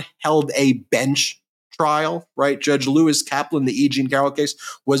Engoron held a bench trial, right? Judge Lewis Kaplan, the E. Jean Carroll case,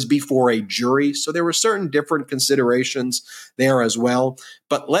 was before a jury. So there were certain different considerations there as well.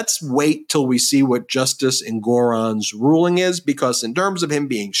 But let's wait till we see what Justice Engoron's ruling is, because in terms of him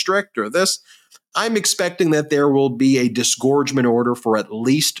being strict or this, I'm expecting that there will be a disgorgement order for at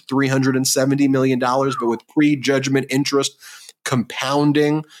least $370 million, but with prejudgment interest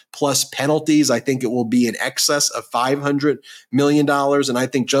compounding plus penalties, I think it will be in excess of $500 million. And I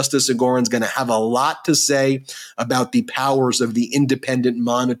think Justice Engoron's going to have a lot to say about the powers of the independent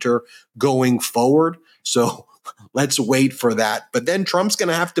monitor going forward. So let's wait for that. But then Trump's going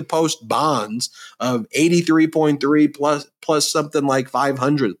to have to post bonds of 83.3 plus something like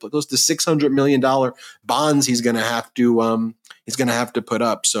 500, close to $600 million bonds he's going to have to put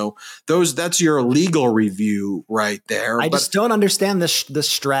up. So that's your legal review right there. I just don't understand this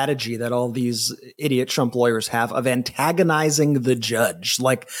strategy that all these idiot Trump lawyers have of antagonizing the judge.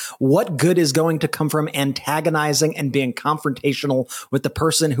 Like, what good is going to come from antagonizing and being confrontational with the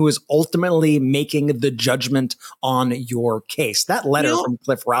person who is ultimately making the judgment on your case? That letter from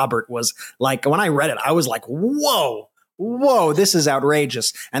Cliff Robert was like, when I read it, I was like, whoa, this is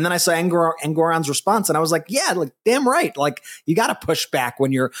outrageous. And then I saw Engoron's response and I was like, yeah, like, damn right. Like, you got to push back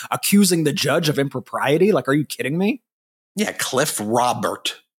when you're accusing the judge of impropriety. Like, are you kidding me? Yeah, Cliff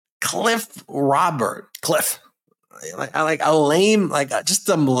Robert. Like a lame, just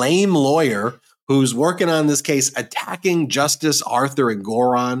some lame lawyer who's working on this case, attacking Justice Arthur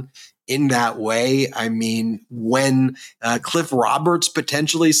Engoron in that way. I mean, when Cliff Roberts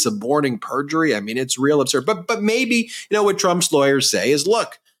potentially suborning perjury, I mean, it's real absurd. But maybe, you know, what Trump's lawyers say is,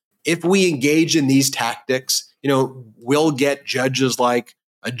 look, if we engage in these tactics, you know, we'll get judges like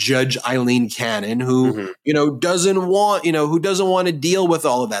a Judge Eileen Cannon who, you know, doesn't want to deal with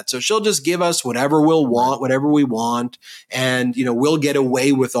all of that. So she'll just give us whatever we want. And, you know, we'll get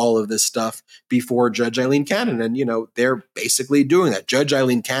away with all of this stuff before Judge Eileen Cannon. And, you know, they're basically doing that. Judge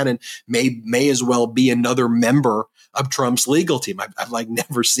Eileen Cannon may as well be another member of Trump's legal team. I've like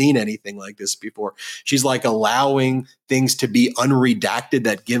never seen anything like this before. She's like allowing things to be unredacted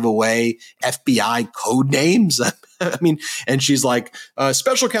that give away FBI code names. I mean, and she's like,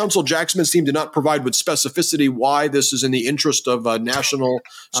 Special Counsel Jack Smith seemed to not provide with specificity why this is in the interest of national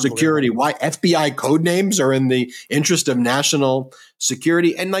security, why FBI code names are in the interest of national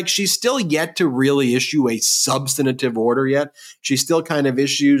security. And like, she's still yet to really issue a substantive order yet. She still kind of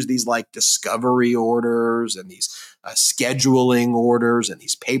issues these like discovery orders and these scheduling orders and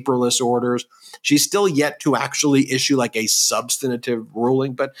these paperless orders. She's still yet to actually issue like a substantive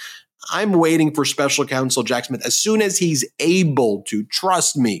ruling, but I'm waiting for Special Counsel Jack Smith. As soon as he's able to,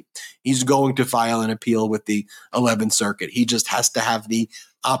 trust me, he's going to file an appeal with the 11th Circuit. He just has to have the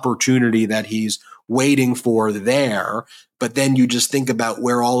opportunity that he's waiting for there. But then you just think about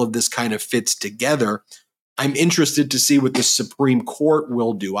where all of this kind of fits together. I'm interested to see what the Supreme Court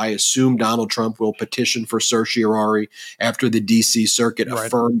will do. I assume Donald Trump will petition for certiorari after the D.C. Circuit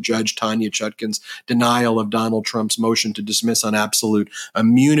affirmed Judge Tanya Chutkan's denial of Donald Trump's motion to dismiss on absolute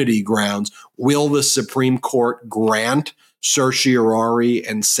immunity grounds. Will the Supreme Court grant certiorari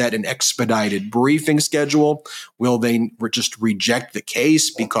and set an expedited briefing schedule? Will they just reject the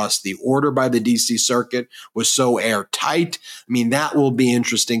case because the order by the D.C. Circuit was so airtight? I mean, that will be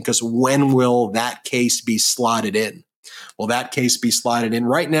interesting, because when will that case be slotted in? Will that case be slotted in?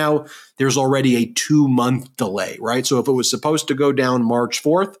 Right now, there's already a 2-month delay, right? So if it was supposed to go down March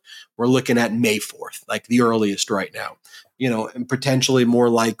 4th, we're looking at May 4th, like the earliest right now. You know, and potentially more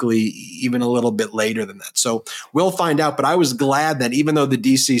likely even a little bit later than that. So we'll find out. But I was glad that even though the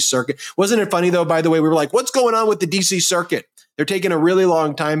D.C. Circuit, wasn't it funny though, by the way, we were like, what's going on with the D.C. Circuit? They're taking a really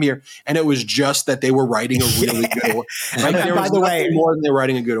long time here. And it was just that they were writing a really good order. Like, there was nothing more than they're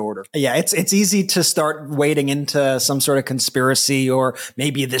writing a good order. Yeah, it's easy to start wading into some sort of conspiracy, or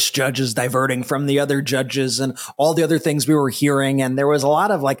maybe this judge is diverting from the other judges and all the other things we were hearing. And there was a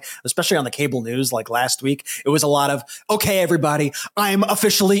lot of, like, especially on the cable news, like last week, it was a lot of, okay, everybody, I'm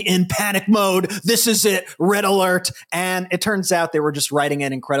officially in panic mode. This is it. Red alert. And it turns out they were just writing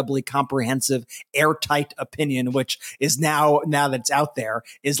an incredibly comprehensive, airtight opinion, which is now that it's out there,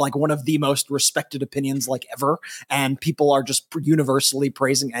 is like one of the most respected opinions like ever. And people are just universally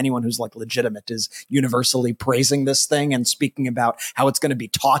praising, anyone who's like legitimate is universally praising this thing and speaking about how it's going to be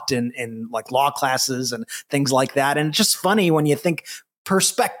taught in like law classes and things like that. And it's just funny when you think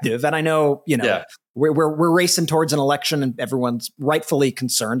perspective, and I know, we're racing towards an election and everyone's rightfully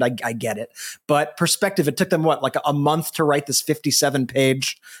concerned. I get it. But perspective, it took them like a month to write this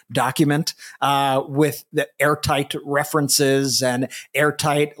 57-page document with the airtight references and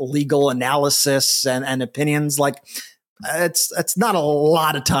airtight legal analysis and opinions. Like, it's not a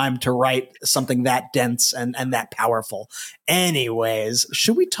lot of time to write something that dense and that powerful. Anyways,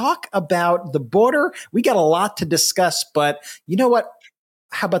 should we talk about the border? We got a lot to discuss, but you know what?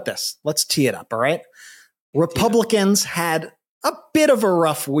 How about this? Let's tee it up, all right? Republicans had a bit of a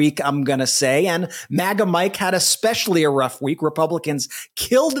rough week, I'm going to say, and MAGA Mike had especially a rough week. Republicans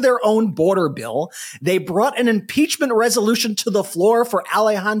killed their own border bill. They brought an impeachment resolution to the floor for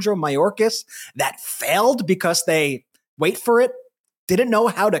Alejandro Mayorkas that failed because they, wait for it, didn't know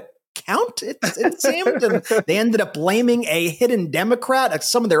how to count, it seemed, and they ended up blaming a hidden Democrat.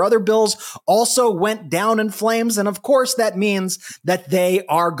 Some of their other bills also went down in flames, and of course that means that they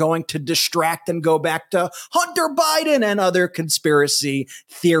are going to distract and go back to Hunter Biden and other conspiracy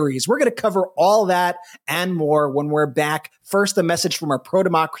theories. We're going to cover all that and more when we're back. First, a message from our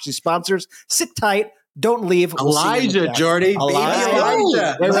pro-democracy sponsors. Sit tight. Don't leave. Elijah, Jordy.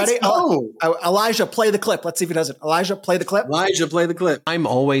 Elijah. Ready? Elijah, play the clip. Let's see if he does it. Elijah, play the clip. Elijah, play the clip. I'm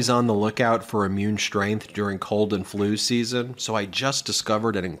always on the lookout for immune strength during cold and flu season, so I just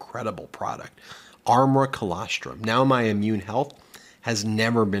discovered an incredible product, Armra Colostrum. Now my immune health has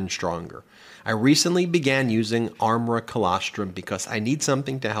never been stronger. I recently began using Armra Colostrum because I need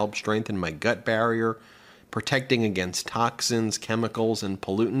something to help strengthen my gut barrier, protecting against toxins, chemicals, and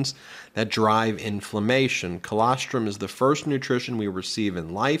pollutants that drive inflammation. Colostrum is the first nutrition we receive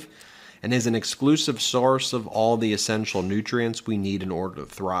in life and is an exclusive source of all the essential nutrients we need in order to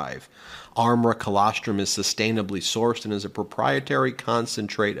thrive. Armra Colostrum is sustainably sourced and is a proprietary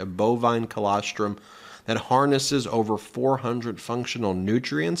concentrate of bovine colostrum that harnesses over 400 functional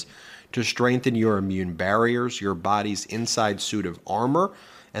nutrients to strengthen your immune barriers, your body's inside suit of armor,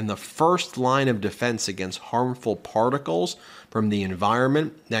 and the first line of defense against harmful particles from the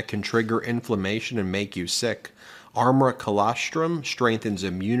environment that can trigger inflammation and make you sick. Armra Colostrum strengthens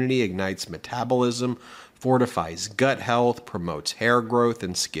immunity, ignites metabolism, fortifies gut health, promotes hair growth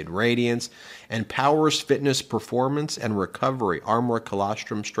and skin radiance, and powers fitness performance and recovery. Armra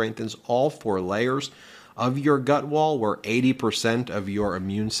Colostrum strengthens all 4 layers of your gut wall, where 80% of your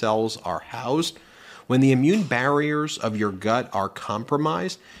immune cells are housed. When the immune barriers of your gut are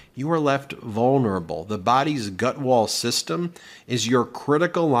compromised, you are left vulnerable. The body's gut wall system is your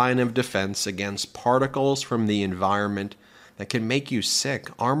critical line of defense against particles from the environment that can make you sick.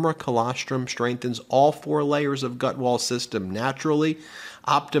 Armra Colostrum strengthens all 4 layers of gut wall system naturally,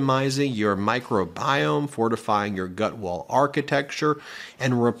 optimizing your microbiome, fortifying your gut wall architecture,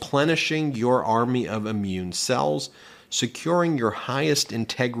 and replenishing your army of immune cells, securing your highest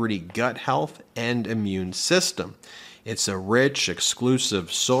integrity gut health and immune system. It's a rich, exclusive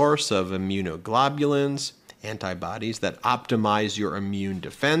source of immunoglobulins, antibodies that optimize your immune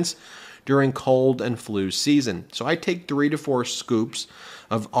defense during cold and flu season. So I take 3 to 4 scoops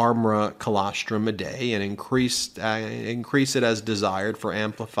of Armra Colostrum a day and increase it as desired for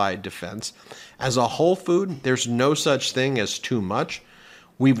amplified defense. As a whole food, there's no such thing as too much.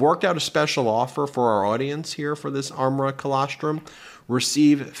 We've worked out a special offer for our audience here for this Armra Colostrum.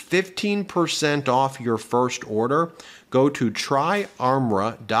 Receive 15% off your first order. Go to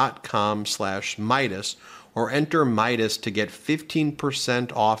tryarmra.com/Midas or enter Midas to get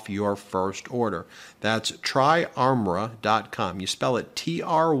 15% off your first order. That's tryarmra.com. You spell it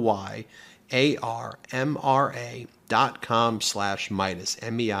TRYARMRA.com/Midas,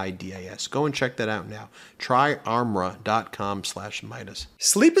 MEIDAS. Go and check that out now. Tryarmra.com/Midas.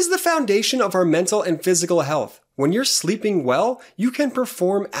 Sleep is the foundation of our mental and physical health. When you're sleeping well, you can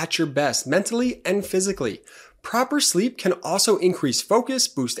perform at your best mentally and physically. Proper sleep can also increase focus,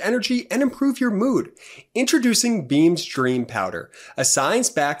 boost energy, and improve your mood. Introducing Beam's Dream Powder, a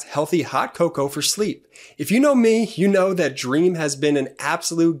science-backed healthy hot cocoa for sleep. If you know me, you know that Dream has been an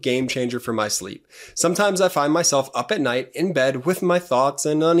absolute game changer for my sleep. Sometimes I find myself up at night in bed with my thoughts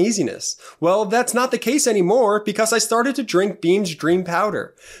and uneasiness. Well, that's not the case anymore because I started to drink Beam's Dream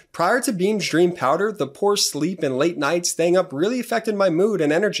Powder. Prior to Beam's Dream Powder, the poor sleep and late nights staying up really affected my mood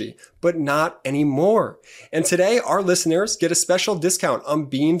and energy, but not anymore. And today, our listeners get a special discount on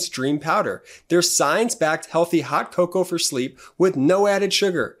Beam's Dream Powder. Their science-backed healthy hot cocoa for sleep with no added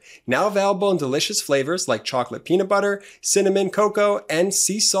sugar. Now available in delicious flavors like chocolate peanut butter, cinnamon cocoa, and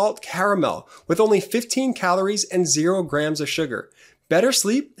sea salt caramel with only 15 calories and 0 grams of sugar. Better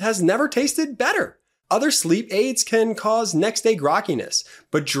sleep has never tasted better. Other sleep aids can cause next day grogginess,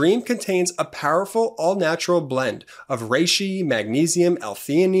 but Dream contains a powerful all-natural blend of reishi, magnesium,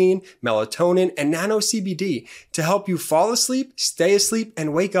 L-theanine, melatonin, and nano CBD to help you fall asleep, stay asleep,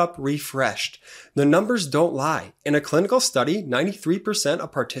 and wake up refreshed. The numbers don't lie. In a clinical study, 93%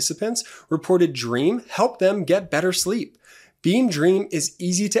 of participants reported Dream helped them get better sleep. Beam Dream is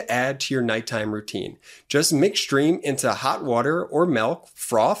easy to add to your nighttime routine. Just mix Dream into hot water or milk,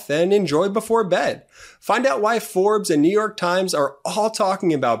 froth, and enjoy before bed. Find out why Forbes and New York Times are all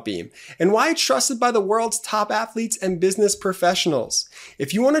talking about Beam and why it's trusted by the world's top athletes and business professionals.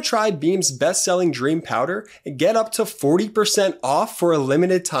 If you want to try Beam's best-selling Dream Powder and get up to 40% off for a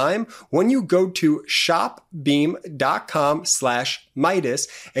limited time when you go to shopbeam.com/Midas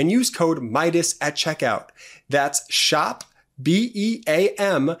and use code Midas at checkout. That's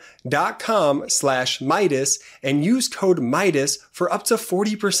BEAM.com/Midas and use code Midas for up to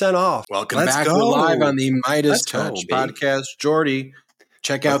 40% off. Welcome back. We're live on the Midas Touch podcast. Jordy,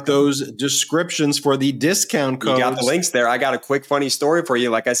 check out those descriptions for the discount codes. You got the links there. I got a quick funny story for you.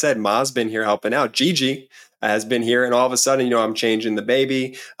 Like I said, Ma's been here helping out. Gigi has been here, and all of a sudden, I'm changing the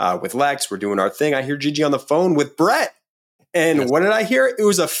baby with Lex. We're doing our thing. I hear Gigi on the phone with Brett. And what did I hear? It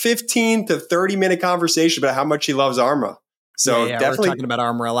was a 15 to 30 minute conversation about how much he loves Armra. So definitely we're talking about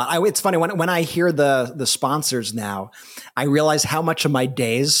Armra a lot. It's funny when I hear the sponsors now, I realize how much of my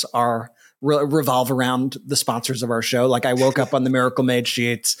days revolve around the sponsors of our show. Like I woke up on the Miracle Made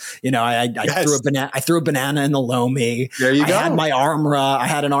sheets. I threw a banana in the Lomi. There you go. I had my Armra. I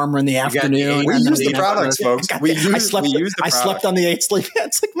had an Armra in the afternoon. We use the products, folks. I slept on the 8 sleep.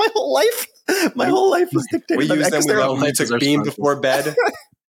 It's like my whole life. My whole life was dictated. We use them. We love them. We took Beam before bed.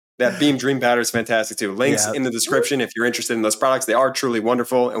 That Beam Dream Powder is fantastic too. Links in the description if you're interested in those products. They are truly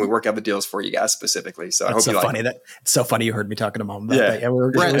wonderful, and we work out the deals for you guys specifically. So I hope you like it. It's so funny you heard me talking to Mom about that.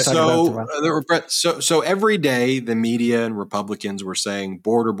 Brett, so every day the media and Republicans were saying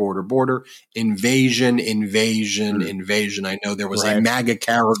border, invasion. I know there was a MAGA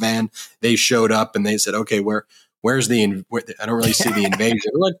caravan. They showed up and they said, okay, where's the I don't really see the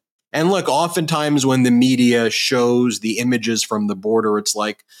invasion. And look, oftentimes when the media shows the images from the border, it's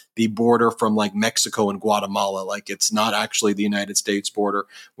like the border from like Mexico and Guatemala. Like it's not actually the United States border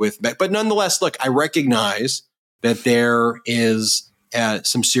but nonetheless, look, I recognize that there is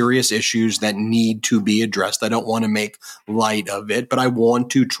some serious issues that need to be addressed. I don't want to make light of it, but I want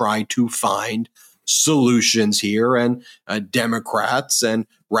to try to find solutions here, and Democrats and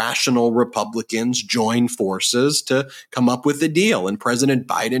rational Republicans join forces to come up with a deal. And President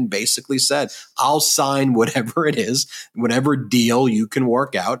Biden basically said, I'll sign whatever it is, whatever deal you can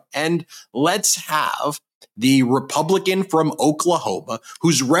work out. And let's have the Republican from Oklahoma,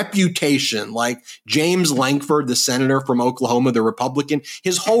 whose reputation, like James Lankford, the senator from Oklahoma, the Republican,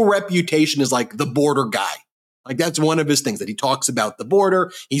 his whole reputation is like the border guy. Like that's one of his things, that he talks about the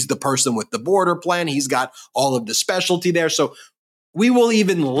border. He's the person with the border plan. He's got all of the specialty there. So we will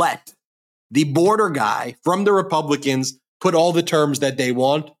even let the border guy from the Republicans put all the terms that they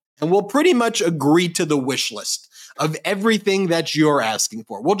want, and we'll pretty much agree to the wish list of everything that you're asking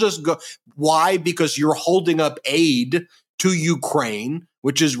for. We'll just go. Why? Because you're holding up aid to Ukraine,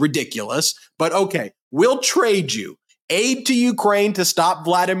 which is ridiculous. But okay, we'll trade you aid to Ukraine to stop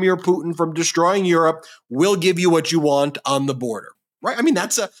Vladimir Putin from destroying Europe. We'll give you what you want on the border, right? I mean,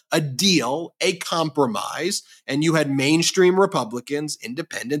 that's a deal, a compromise. And you had mainstream Republicans,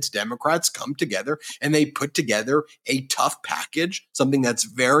 independents, Democrats come together, and they put together a tough package, something that's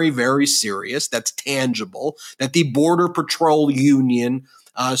very, very serious, that's tangible, that the Border Patrol Union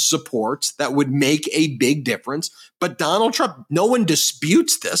supports, that would make a big difference. But Donald Trump, no one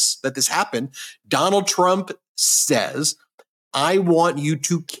disputes that this happened. Donald Trump says, I want you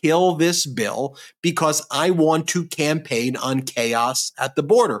to kill this bill because I want to campaign on chaos at the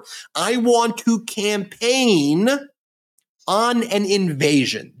border. I want to campaign on an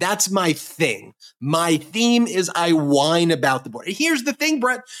invasion. That's my thing. My theme is I whine about the border. Here's the thing,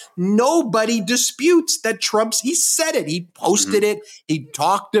 Brett. Nobody disputes that he said it. He posted it. He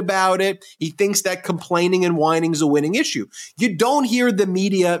talked about it. He thinks that complaining and whining is a winning issue. You don't hear the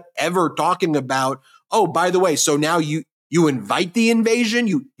media ever talking about, oh, by the way, so now you invite the invasion,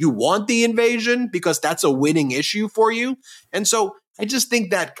 you want the invasion because that's a winning issue for you. And so I just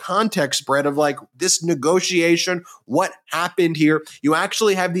think that context, Brett, of like this negotiation, what happened here, you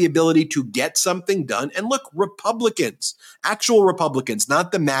actually have the ability to get something done. And look, Republicans, actual Republicans,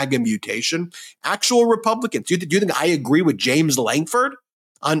 not the MAGA mutation, actual Republicans. Do you think I agree with James Lankford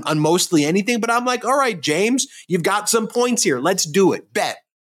on mostly anything? But I'm like, all right, James, you've got some points here. Let's do it. Bet.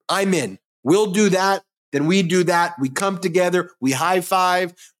 I'm in. We'll do that. then we do that. We come together, we high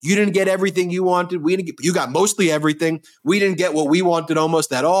five. You didn't get everything you wanted. You got mostly everything. We didn't get what we wanted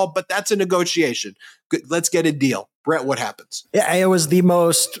almost at all, but that's a negotiation. Good, let's get a deal. Brett, what happens? Yeah, it was the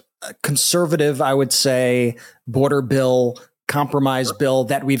most conservative, I would say, border bill, compromise bill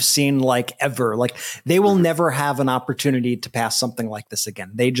that we've seen like ever. Like, they will never have an opportunity to pass something like this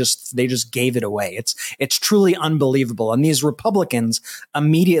again. They just gave it away. It's truly unbelievable. And these Republicans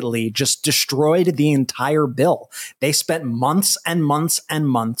immediately just destroyed the entire bill. They spent months and months and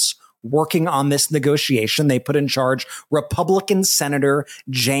months working on this negotiation. They put in charge Republican Senator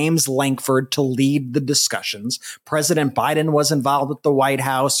James Lankford to lead the discussions. President Biden was involved with the White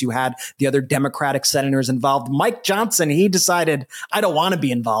House. You had the other Democratic senators involved. Mike Johnson, he decided, I don't want to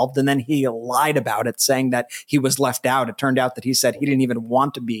be involved. And then he lied about it, saying that he was left out. It turned out that he said he didn't even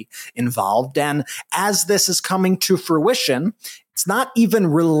want to be involved. And as this is coming to fruition, it's not even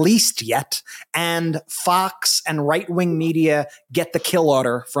released yet, and Fox and right-wing media get the kill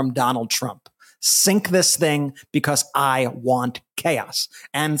order from Donald Trump. Sink this thing because I want chaos.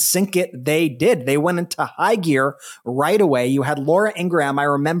 And sink it they did. They went into high gear right away. You had Laura Ingraham, I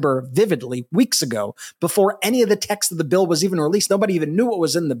remember vividly, weeks ago, before any of the text of the bill was even released. Nobody even knew what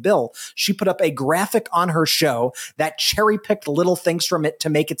was in the bill. She put up a graphic on her show that cherry-picked little things from it to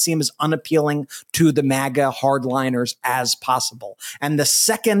make it seem as unappealing to the MAGA hardliners as possible. And the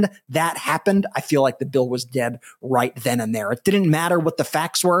second that happened, I feel like the bill was dead right then and there. It didn't matter what the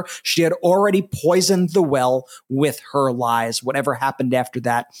facts were. She had already poisoned the well with her lies. Whatever happened after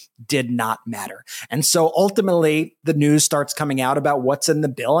that did not matter. And so ultimately, the news starts coming out about what's in the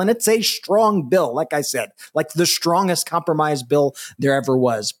bill. And it's a strong bill, like I said, like the strongest compromise bill there ever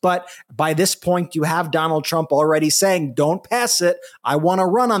was. But by this point, you have Donald Trump already saying, don't pass it. I want to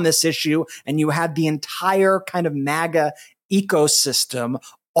run on this issue. And you had the entire kind of MAGA ecosystem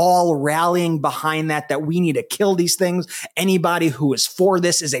all rallying behind that we need to kill these things. Anybody who is for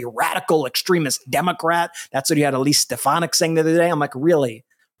this is a radical extremist Democrat. That's what you had Elise Stefanik saying the other day. I'm like, really?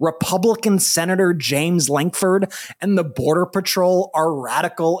 Republican Senator James Lankford and the Border Patrol are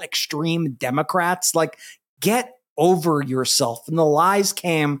radical extreme Democrats? Like, get over yourself. And the lies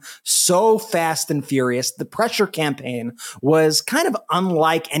came so fast and furious. The pressure campaign was kind of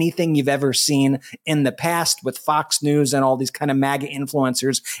unlike anything you've ever seen in the past, with Fox News and all these kind of MAGA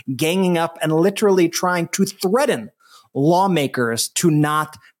influencers ganging up and literally trying to threaten lawmakers to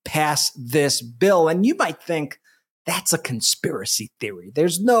not pass this bill. And you might think, that's a conspiracy theory.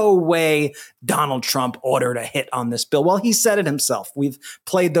 There's no way Donald Trump ordered a hit on this bill. Well, he said it himself. We've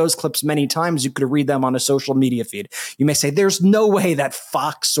played those clips many times. You could read them on a social media feed. You may say there's no way that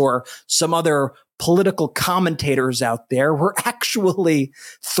Fox or some other political commentators out there were actually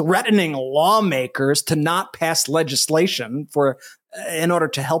threatening lawmakers to not pass legislation in order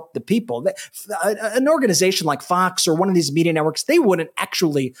to help the people. An organization like Fox or one of these media networks, they wouldn't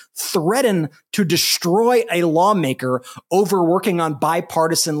actually threaten to destroy a lawmaker over working on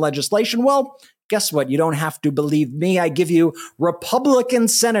bipartisan legislation. Well, guess what? You don't have to believe me. I give you Republican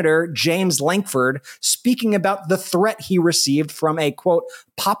Senator James Lankford speaking about the threat he received from a, quote,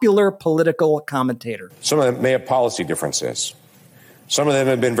 popular political commentator. Some of them may have policy differences. Some of them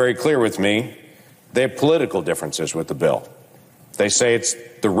have been very clear with me. They have political differences with the bill. They say it's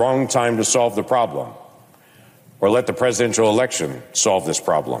the wrong time to solve the problem, or let the presidential election solve this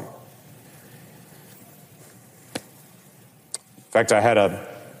problem. In fact, I had a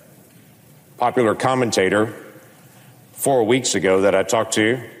popular commentator 4 weeks ago that I talked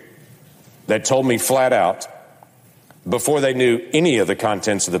to that told me flat out, before they knew any of the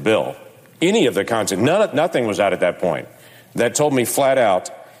contents of the bill, nothing was out at that point, that told me flat out,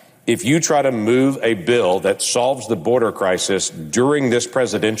 if you try to move a bill that solves the border crisis during this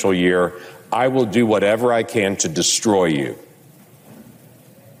presidential year, I will do whatever I can to destroy you,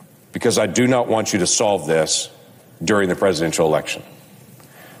 because I do not want you to solve this during the presidential election.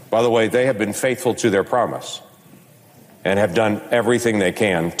 By the way, they have been faithful to their promise and have done everything they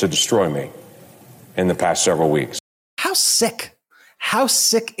can to destroy me in the past several weeks. How sick? How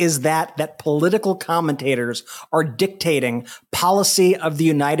sick is that political commentators are dictating policy of the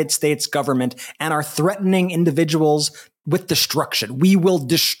United States government and are threatening individuals with destruction? We will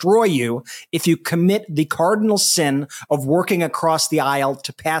destroy you if you commit the cardinal sin of working across the aisle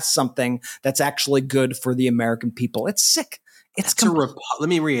to pass something that's actually good for the American people. It's sick. Let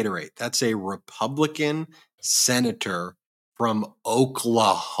me reiterate. That's a Republican senator from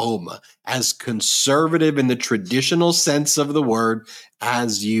Oklahoma, as conservative in the traditional sense of the word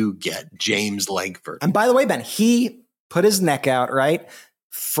as you get, James Lankford. And by the way, Ben, he put his neck out, right?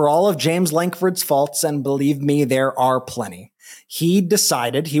 for all of James Lankford's faults, and believe me, there are plenty, he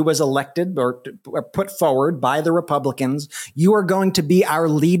decided, he was elected or put forward by the Republicans, you are going to be our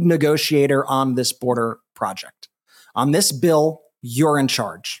lead negotiator on this border project. On this bill, you're in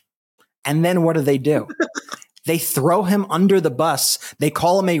charge. And then what do? They throw him under the bus. They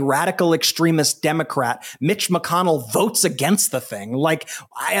call him a radical extremist Democrat. Mitch McConnell votes against the thing. Like,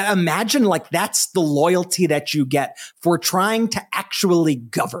 I imagine like that's the loyalty that you get for trying to actually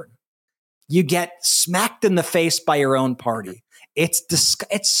govern. You get smacked in the face by your own party. It's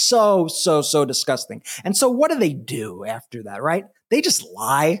so disgusting. And so what do after that, right? They just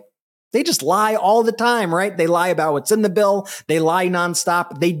lie. They just lie all the time, right? They lie about what's in the bill. They lie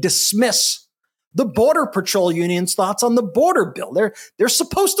nonstop. They dismiss the Border Patrol Union's thoughts on the border bill. They're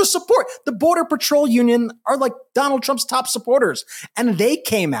supposed to support. The Border Patrol Union are like Donald Trump's top supporters. And they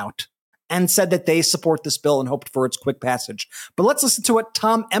came out and said that they support this bill and hoped for its quick passage. But let's listen to what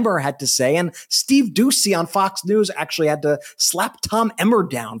Tom Emmer had to say. And Steve Doocy on Fox News actually had to slap Tom Emmer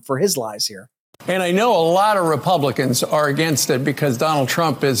down for his lies here. And I know a lot of Republicans are against it because Donald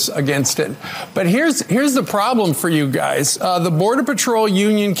Trump is against it. But here's the problem for you guys. The Border Patrol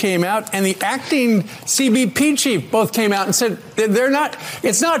Union came out and the acting CBP chief both came out and said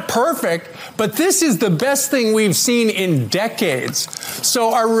it's not perfect, but this is the best thing we've seen in decades.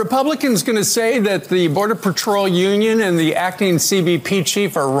 So are Republicans going to say that the Border Patrol Union and the acting CBP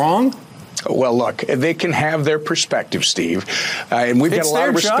chief are wrong? Well, look, they can have their perspective, Steve, and we've got a lot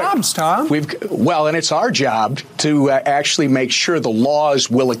of respect. It's their jobs, Tom. And it's our job to actually make sure the laws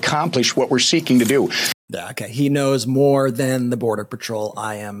will accomplish what we're seeking to do. Okay, he knows more than the Border Patrol,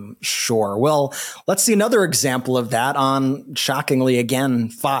 I am sure. Well, let's see another example of that on, shockingly again,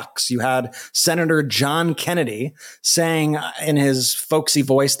 Fox. You had Senator John Kennedy saying in his folksy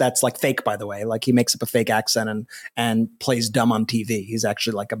voice, that's like fake, by the way, like he makes up a fake accent and plays dumb on TV. He's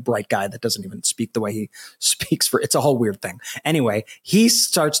actually like a bright guy that doesn't even speak the way he speaks it's a whole weird thing. Anyway, he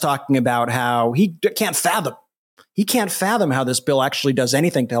starts talking about how he can't fathom how this bill actually does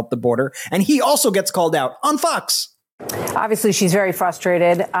anything to help the border. And he also gets called out on Fox. Obviously, she's very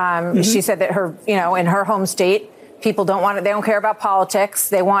frustrated. She said that in her home state, people they don't care about politics.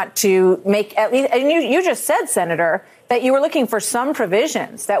 They want to make at least, and you just said, Senator, that you were looking for some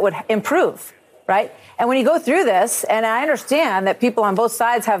provisions that would improve, right? And when you go through this, and I understand that people on both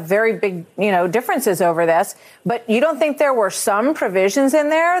sides have very big, differences over this, but you don't think there were some provisions in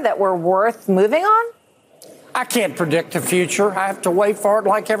there that were worth moving on? I can't predict the future. I have to wait for it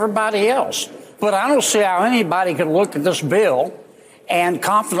like everybody else. But I don't see how anybody could look at this bill and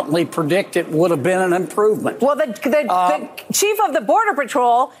confidently predict it would have been an improvement. Well, the chief of the Border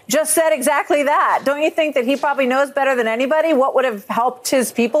Patrol just said exactly that. Don't you think that he probably knows better than anybody what would have helped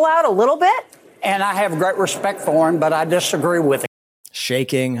his people out a little bit? And I have great respect for him, but I disagree with him.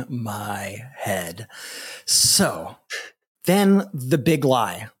 Shaking my head. So then the big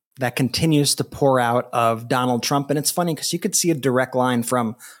lie that continues to pour out of Donald Trump. And it's funny because you could see a direct line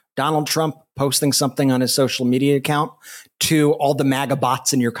from Donald Trump posting something on his social media account to all the MAGA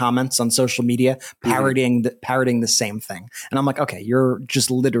bots in your comments on social media parroting the same thing. And I'm like, okay, you're just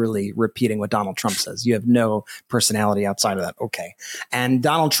literally repeating what Donald Trump says. You have no personality outside of that. Okay. And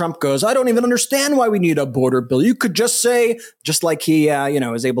Donald Trump goes, I don't even understand why we need a border bill. You could just say, just like he,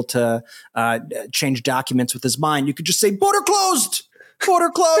 is able to change documents with his mind. You could just say border closed.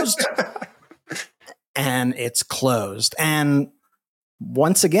 Border closed. And it's closed. And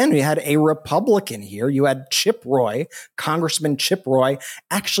once again, we had a Republican here. You had Chip Roy, Congressman Chip Roy,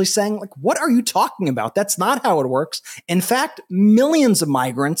 actually saying, like, what are you talking about? That's not how it works. In fact, millions of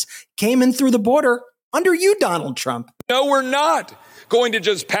migrants came in through the border under you, Donald Trump. No, we're not going to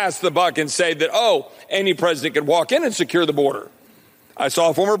just pass the buck and say that, any president could walk in and secure the border. I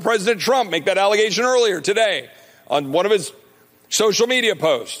saw former President Trump make that allegation earlier today on one of his social media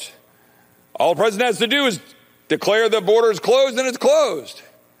post. All the president has to do is declare the border is closed and it's closed.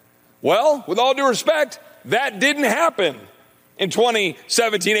 Well, with all due respect, that didn't happen in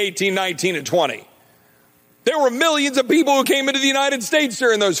 2017, 18, 19, and 20. There were millions of people who came into the United States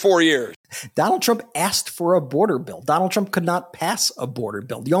during those 4 years. Donald Trump asked for a border bill. Donald Trump could not pass a border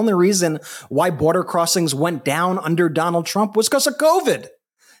bill. The only reason why border crossings went down under Donald Trump was because of COVID.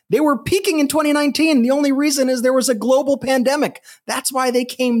 They were peaking in 2019. The only reason is there was a global pandemic. That's why they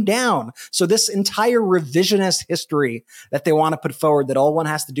came down. So this entire revisionist history that they want to put forward, that all one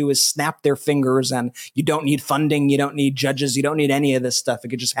has to do is snap their fingers and you don't need funding, you don't need judges, you don't need any of this stuff. It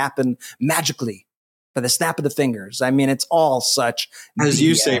could just happen magically by the snap of the fingers. I mean, it's all such. As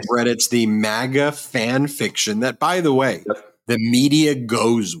you say, Brett, it's the MAGA fan fiction that, by the way, the media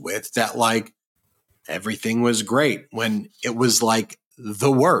goes with, that like everything was great when it was like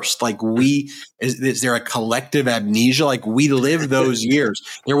the worst. Like is there a collective amnesia? Like we lived those years.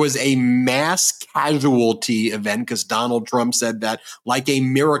 There was a mass casualty event because Donald Trump said that like a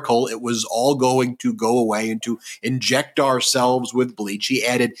miracle, it was all going to go away and to inject ourselves with bleach. He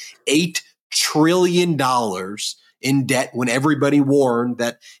added $8 trillion in debt when everybody warned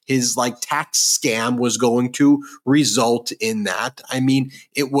that his like tax scam was going to result in that. I mean,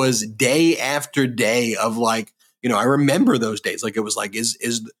 it was day after day of like, I remember those days. Like it was like,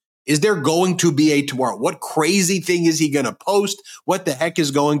 is there going to be a tomorrow? What crazy thing is he going to post? What the heck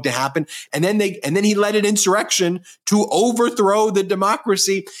is going to happen? And then he led an insurrection to overthrow the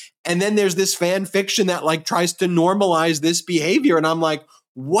democracy. And then there's this fan fiction that like tries to normalize this behavior. And I'm like,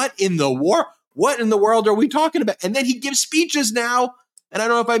 what in the world are we talking about? And then he gives speeches now. And I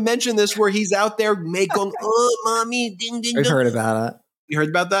don't know if I mentioned this where he's out there going, oh, mommy, ding, ding, ding. I've heard about it. You heard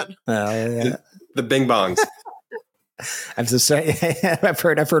about that? Yeah. The bing bongs. I'm just saying, I've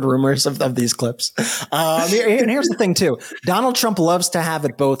heard rumors of these clips. And here's the thing too. Donald Trump loves to have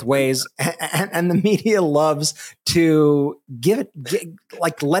it both ways, and the media loves to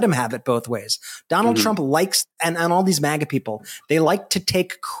let him have it both ways. Donald Trump likes, and all these MAGA people, they like to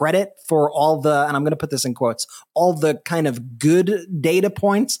take credit for all the, and I'm going to put this in quotes, all the kind of good data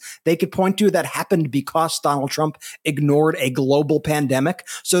points they could point to that happened because Donald Trump ignored a global pandemic.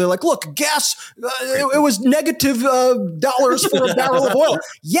 So they're like, look, gas, it was negative dollars for a barrel of oil.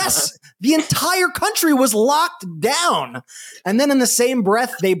 Yes, the entire country was locked down. And then in the same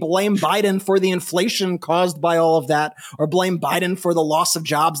breath, they blame Biden for the inflation caused by all of that, or blame Biden for the loss of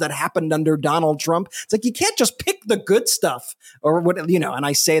jobs that happened under Donald Trump. It's like, you can't just pick the good stuff or what, and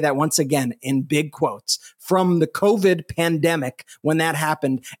I say that once again in big quotes, from the COVID pandemic when that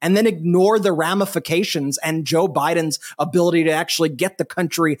happened, and then ignore the ramifications and Joe Biden's ability to actually get the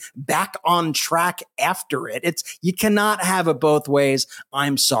country back on track after it. You cannot have it both ways.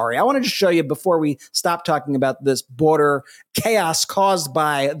 I'm sorry. I wanted to show you before we stop talking about this border chaos caused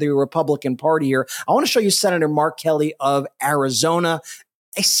by the Republican Party here. I want to show you Senator Mark Kelly of Arizona.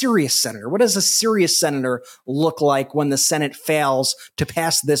 A serious senator. What does a serious senator look like when the Senate fails to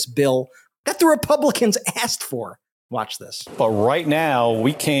pass this bill that the Republicans asked for? Watch this. But right now,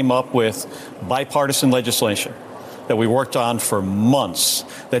 we came up with bipartisan legislation that we worked on for months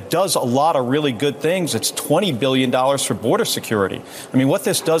that does a lot of really good things. It's $20 billion for border security. I mean, what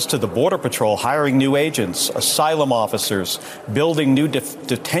this does to the Border Patrol, hiring new agents, asylum officers, building new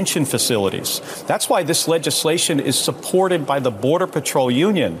detention facilities. That's why this legislation is supported by the Border Patrol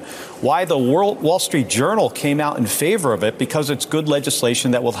Union. Why the Wall Street Journal came out in favor of it, because it's good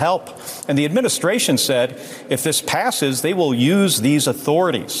legislation that will help. And the administration said if this passes, they will use these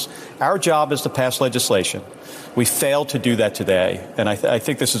authorities. Our job is to pass legislation. We failed to do that today, and I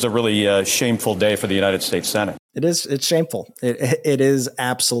think this is a really shameful day for the United States Senate. It is. It's shameful. It is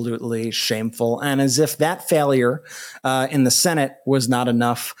absolutely shameful. And as if that failure in the Senate was not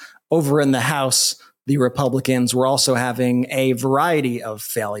enough, over in the House, the Republicans were also having a variety of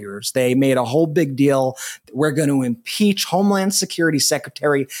failures. They made a whole big deal. We're going to impeach Homeland Security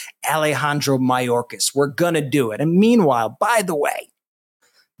Secretary Alejandro Mayorkas. We're going to do it. And meanwhile, by the way,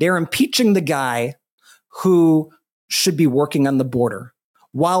 they're impeaching the guy who should be working on the border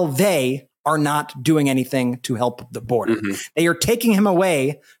while they are not doing anything to help the border. They are taking him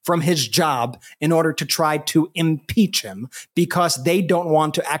away from his job in order to try to impeach him because they don't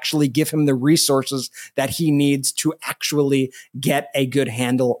want to actually give him the resources that he needs to actually get a good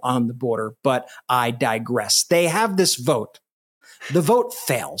handle on the border. But I digress. They have this vote. The vote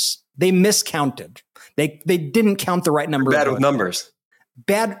fails. They miscounted. They didn't count the right number. Bad with numbers.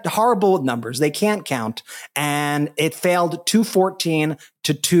 Horrible with numbers. They can't count. And it failed 214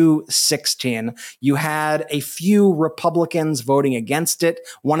 to 216. You had a few Republicans voting against it.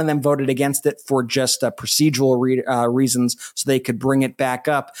 One of them voted against it for just procedural reasons so they could bring it back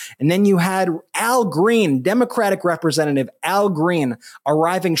up. And then you had Al Green, Democratic Representative Al Green,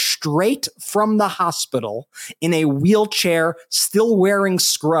 arriving straight from the hospital in a wheelchair, still wearing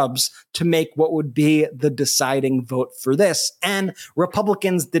scrubs, to make what would be the deciding vote for this. And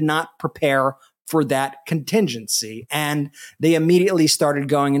Republicans did not prepare for that contingency. And they immediately started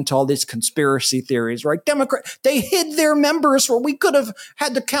going into all these conspiracy theories, right? They hid their members, or we could have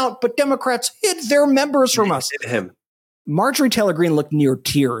had to count, but Democrats hid their members from us. Him. Marjorie Taylor Greene looked near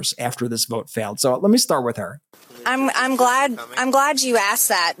tears after this vote failed. So let me start with her. I'm glad you asked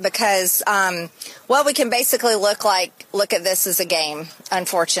that because, well, we can basically look at this as a game,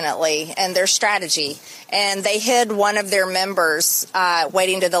 unfortunately, and their strategy. And they hid one of their members,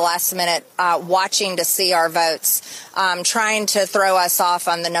 waiting to the last minute, watching to see our votes, trying to throw us off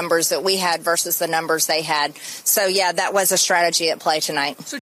on the numbers that we had versus the numbers they had. So, yeah, that was a strategy at play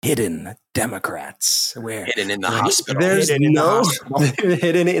tonight. Hidden Democrats. Where? Hidden in the hospital. There's Hidden in the no hospital.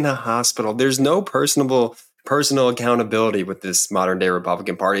 hidden in a hospital. There's no personal accountability with this modern day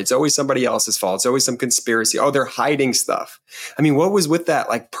Republican Party. It's always somebody else's fault. It's always some conspiracy. Oh, they're hiding stuff. I mean, what was with that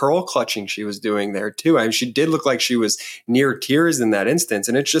like pearl clutching she was doing there too? I mean, she did look like she was near tears in that instance.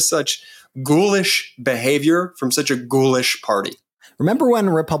 And it's just such ghoulish behavior from such a ghoulish party. Remember when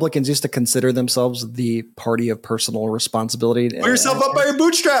Republicans used to consider themselves the party of personal responsibility? Pull yourself up by your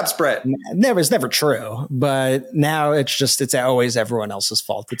bootstraps, Brett. It's never true, but now it's always everyone else's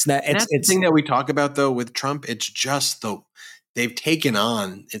fault. It's the thing that we talk about though with Trump. It's just they've taken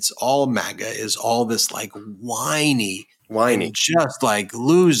on. It's all MAGA is all this like whiny, just like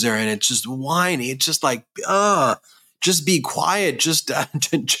loser, and it's just whiny. It's just like just be quiet. Just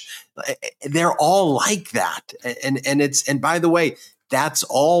they're all like that, and by the way. That's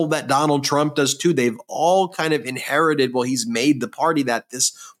all that Donald Trump does too. They've all kind of inherited, he's made the party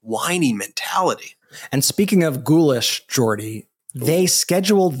this whiny mentality. And speaking of ghoulish, Jordy, they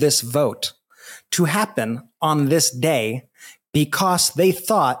scheduled this vote to happen on this day because they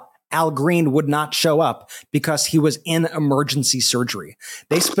thought Al Green would not show up because he was in emergency surgery.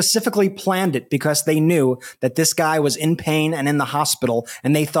 They specifically planned it because they knew that this guy was in pain and in the hospital,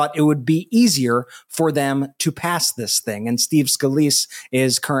 and they thought it would be easier for them to pass this thing. And Steve Scalise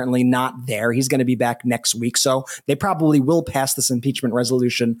is currently not there. He's going to be back next week. So they probably will pass this impeachment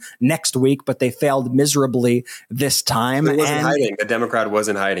resolution next week, but they failed miserably this time. He wasn't hiding. The Democrat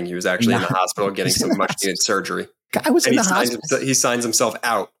wasn't hiding. He was actually in the hospital getting some much needed surgery. Guy was in the hospital. He signs himself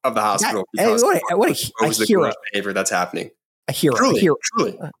out of the hospital because the hero behavior that's happening. A hero.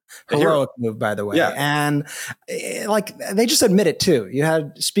 Truly. Heroic move, by the way. Yeah. And they just admit it too. You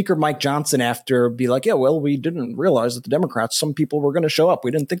had Speaker Mike Johnson after be like, we didn't realize that the Democrats, some people were going to show up.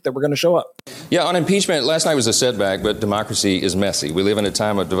 We didn't think they were going to show up. Yeah, on impeachment, last night was a setback, but democracy is messy. We live in a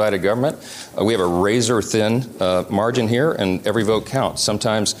time of divided government. We have a razor-thin margin here, and every vote counts.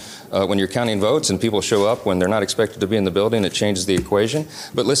 Sometimes when you're counting votes and people show up when they're not expected to be in the building, it changes the equation.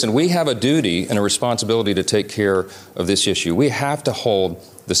 But listen, we have a duty and a responsibility to take care of this issue. We have to hold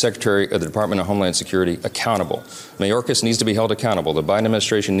the Secretary of the Department of Homeland Security accountable. Mayorkas needs to be held accountable. The Biden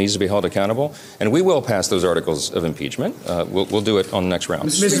administration needs to be held accountable. And we will pass those articles of impeachment. We'll do it on the next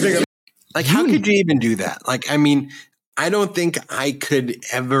round. How could you even do that? I don't think I could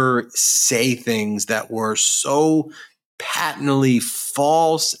ever say things that were so patently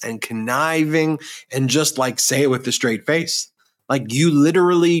false and conniving and just say it with a straight face. You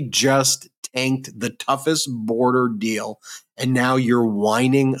literally just tanked the toughest border deal. And now you're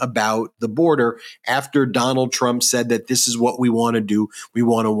whining about the border after Donald Trump said that this is what we want to do. We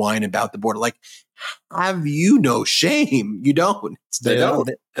want to whine about the border. Have you no shame? You don't. They don't.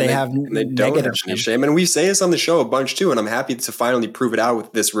 They don't have any shame. And we say this on the show a bunch too, and I'm happy to finally prove it out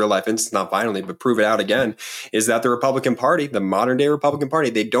with this real life instance, not finally, but prove it out again, is that the Republican Party, the modern day Republican Party,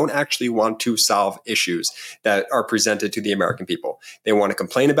 they don't actually want to solve issues that are presented to the American people. They want to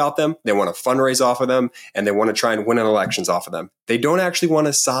complain about them, they want to fundraise off of them, and they want to try and win elections off of them. They don't actually want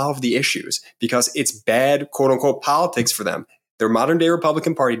to solve the issues because it's bad, quote unquote, politics for them. Their modern day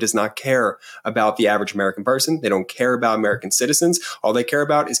Republican Party does not care about the average American person. They don't care about American citizens. All they care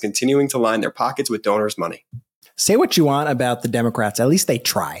about is continuing to line their pockets with donors' money. Say what you want about the Democrats. At least they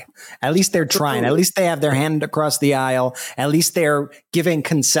try. At least they're trying. At least they have their hand across the aisle. At least they're giving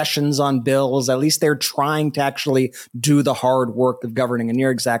concessions on bills. At least they're trying to actually do the hard work of governing. And you're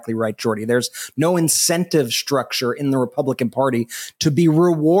exactly right, Jordy. There's no incentive structure in the Republican Party to be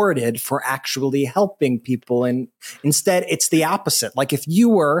rewarded for actually helping people. And instead, it's the opposite. If you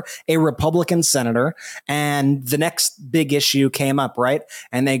were a Republican senator and the next big issue came up, right?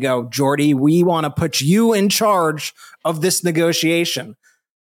 And they go, Jordy, we want to put you in charge of this negotiation.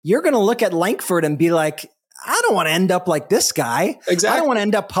 You're going to look at Lankford and be like, I don't want to end up like this guy. Exactly. I don't want to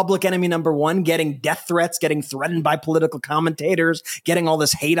end up public enemy number one, getting death threats, getting threatened by political commentators, getting all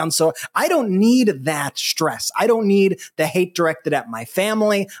this hate on. So I don't need that stress. I don't need the hate directed at my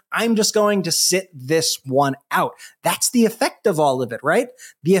family. I'm just going to sit this one out. That's the effect of all of it, right?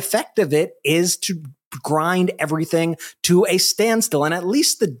 The effect of it is to grind everything to a standstill. And at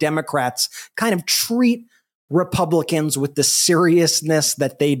least the Democrats kind of treat Republicans with the seriousness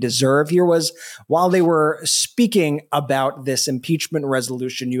that they deserve. Here was, while they were speaking about this impeachment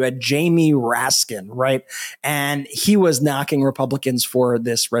resolution, you had Jamie Raskin, right? And he was knocking Republicans for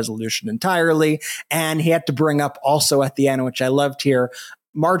this resolution entirely. And he had to bring up also at the end, which I loved here,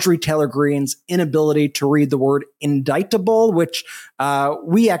 Marjorie Taylor Greene's inability to read the word indictable, which I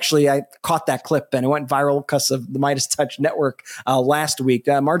caught that clip and it went viral because of the Midas Touch Network last week.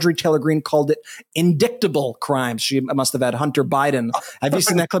 Marjorie Taylor Greene called it indictable crimes. She must have had Hunter Biden. Have you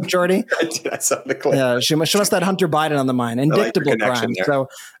seen that clip, Jordy? I did. I saw the clip. She must have had Hunter Biden on the mind. Indictable crimes. There. So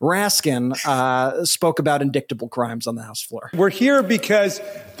Raskin spoke about indictable crimes on the House floor. We're here because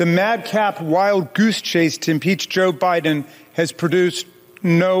the madcap wild goose chase to impeach Joe Biden has produced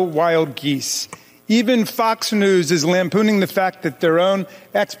no wild geese. Even Fox News is lampooning the fact that their own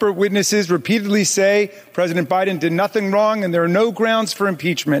expert witnesses repeatedly say President Biden did nothing wrong and there are no grounds for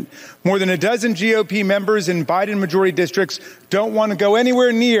impeachment. More than a dozen GOP members in Biden majority districts don't want to go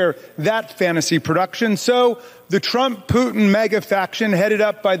anywhere near that fantasy production. So the Trump-Putin mega faction, headed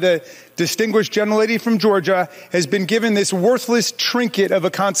up by the distinguished gentlelady from Georgia, has been given this worthless trinket of a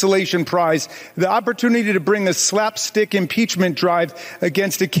consolation prize, the opportunity to bring a slapstick impeachment drive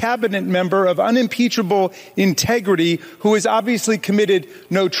against a cabinet member of unimpeachable integrity who has obviously committed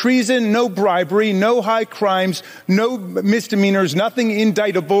no treason, no bribery, no high crimes, no misdemeanors, nothing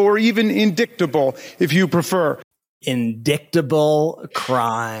indictable or even indictable, if you prefer. Indictable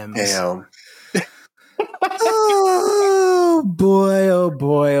crimes. Damn. Oh boy! Oh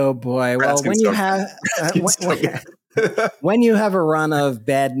boy! Oh boy! Well, when you have when you have a run of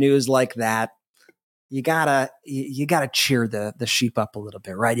bad news like that, you gotta cheer the sheep up a little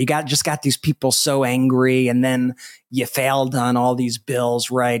bit, right? You just got these people so angry, and then you failed on all these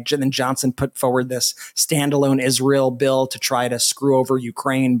bills, right? And then Johnson put forward this standalone Israel bill to try to screw over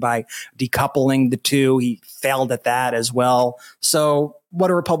Ukraine by decoupling the two. He failed at that as well. So what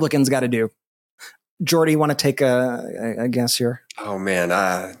do Republicans got to do? Jordy, you want to take a guess here? Oh man,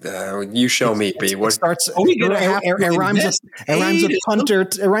 you show me, B. What starts? It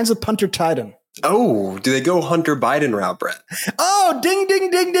rhymes with punter Titan. Oh, do they go Hunter Biden route, Brett? Oh, ding,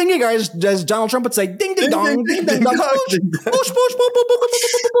 ding, ding, ding, guys! As Donald Trump would say, ding, ding, dong, ding, ding, dong,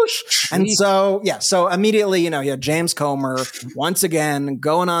 push. And so immediately, James Comer once again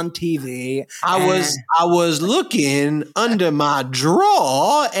going on TV. I was looking under my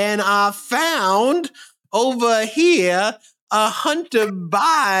drawer and I found over here a Hunter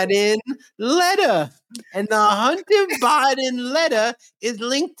Biden letter. And the Hunter Biden letter is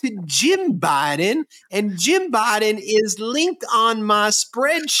linked to Jim Biden, and Jim Biden is linked on my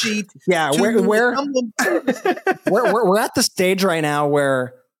spreadsheet. Yeah, we're at the stage right now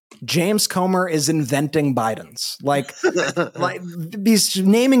where James Comer is inventing Bidens, like these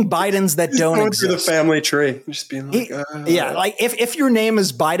naming Bidens that don't going exist. Through the family tree, just being like, like if your name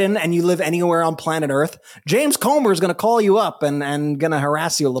is Biden and you live anywhere on planet Earth, James Comer is going to call you up and going to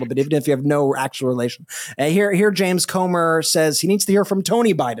harass you a little bit, even if you have no actual relation. Here, James Comer says he needs to hear from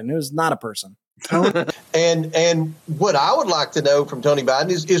Tony Biden, who's not a person. And what I would like to know from Tony Biden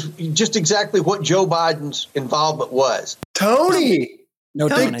is just exactly what Joe Biden's involvement was. Tony. No,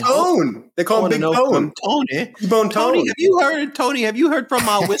 Big Tone. They call him Big Tone. Tony, have you heard? Tony, have you heard from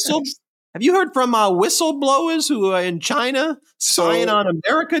our Have you heard from our whistleblowers who are in China spying on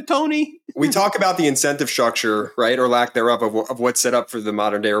America, Tony? We talk about the incentive structure, right, or lack thereof, of what's set up for the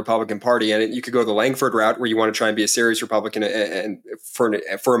modern day Republican Party, and you could go the Langford route, where you want to try and be a serious Republican, and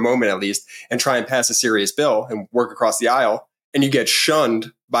for a moment at least, and try and pass a serious bill and work across the aisle. And you get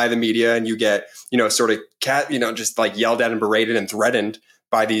shunned by the media, and you get, sort of just like yelled at and berated and threatened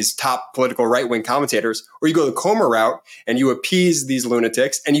by these top political right-wing commentators. Or you go the Comer route and you appease these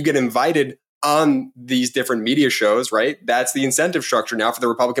lunatics and you get invited on these different media shows, right? That's the incentive structure now for the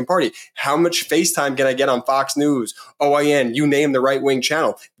Republican Party. How much FaceTime can I get on Fox News, OAN, you name the right-wing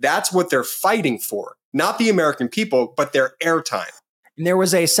channel? That's what they're fighting for. Not the American people, but their airtime. And there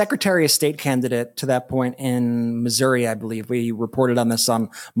was a Secretary of State candidate to that point in Missouri, I believe. We reported on this on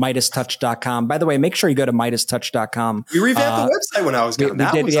MidasTouch.com. By the way, make sure you go to MidasTouch.com. We revamped the website when I was gone. We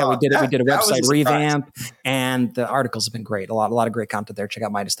did a website revamp, and the articles have been great. A lot of great content there. Check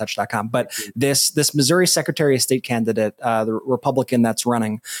out MidasTouch.com. But this Missouri Secretary of State candidate, the Republican that's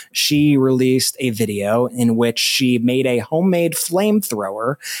running, she released a video in which she made a homemade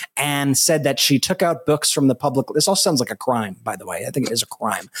flamethrower and said that she took out books from the public. This all sounds like a crime, by the way. I think think it is a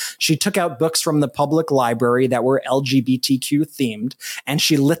crime. She took out books from the public library that were LGBTQ themed, and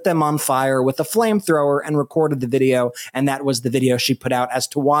she lit them on fire with a flamethrower and recorded the video. And that was the video she put out as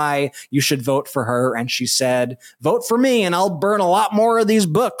to why you should vote for her. And she said, vote for me and I'll burn a lot more of these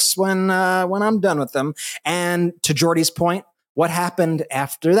books when I'm done with them. And to Jordy's point, what happened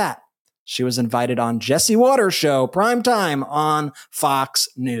after that? She was invited on Jesse Waters' show, primetime on Fox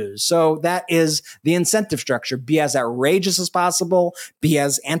News. So that is the incentive structure. Be as outrageous as possible, be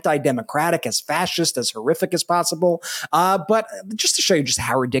as anti-democratic, as fascist, as horrific as possible. But just to show you just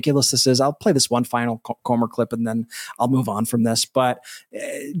how ridiculous this is, I'll play this one final Comer clip and then I'll move on from this. But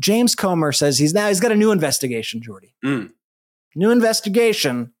James Comer says he's got a new investigation, Jordy. New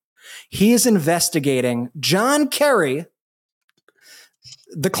investigation. He is investigating John Kerry,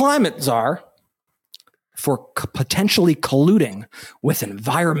 the climate czar, for potentially colluding with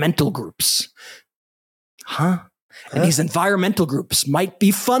environmental groups. And these environmental groups might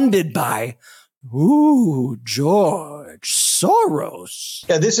be funded by, George Soros.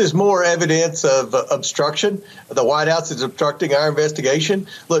 Yeah, this is more evidence of obstruction. The White House is obstructing our investigation.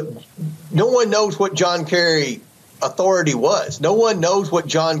 Look, no one knows what John Kerry authority was. No one knows what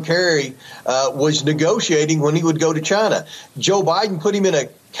John Kerry was negotiating when he would go to China. Joe Biden put him in a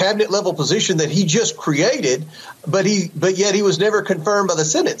cabinet level position that he just created, but yet he was never confirmed by the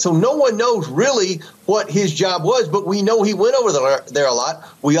Senate. So no one knows really what his job was, but we know he went over there a lot.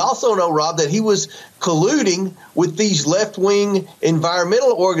 We also know, Rob, that he was colluding with these left-wing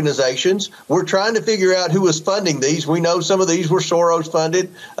environmental organizations. We're trying to figure out who was funding these. We know some of these were Soros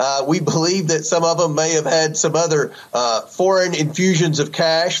funded. We believe that some of them may have had some other foreign infusions of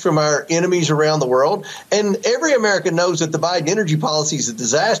cash from our enemies around the world. And every American knows that the Biden energy policy is a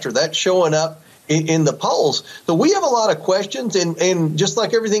disaster. That's showing up in the polls. So we have a lot of questions, and just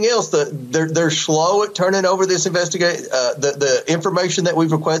like everything else, they're slow at turning over this the information that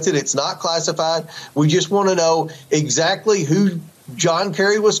we've requested. It's not classified. We just want to know exactly who John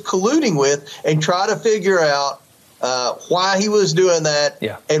Kerry was colluding with and try to figure out why he was doing that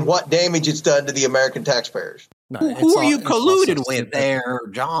and what damage it's done to the American taxpayers. Who are you colluded with there,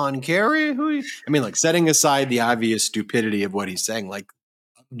 John Kerry? Like, setting aside the obvious stupidity of what he's saying, like,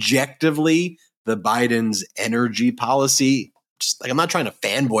 objectively, the Biden's energy policy, just like, I'm not trying to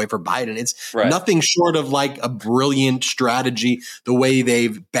fanboy for Biden. It's nothing short of like a brilliant strategy, the way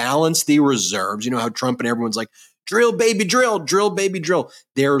they've balanced the reserves. You know how Trump and everyone's like, drill, baby, drill, drill, baby, drill.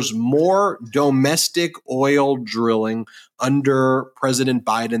 There's more domestic oil drilling under President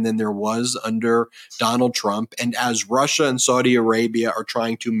Biden than there was under Donald Trump. And as Russia and Saudi Arabia are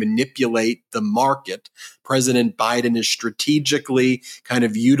trying to manipulate the market, President Biden is strategically kind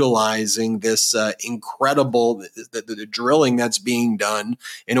of utilizing this incredible the drilling that's being done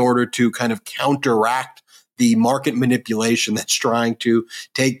in order to kind of counteract the market manipulation that's trying to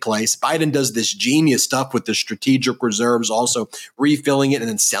take place. Biden does this genius stuff with the strategic reserves, also refilling it and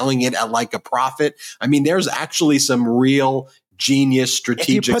then selling it at like a profit. I mean, there's actually some real genius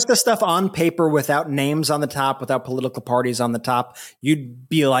strategic. If you put the stuff on paper without names on the top, without political parties on the top, you'd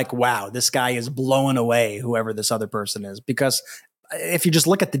be like, wow, this guy is blowing away whoever this other person is. Because if you just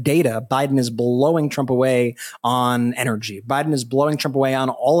look at the data, Biden is blowing Trump away on energy. Biden is blowing Trump away on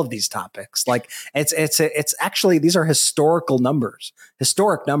all of these topics. Like, it's actually, these are historic numbers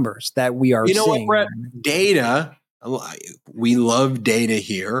that we are seeing. You know what, Brett? Data, we love data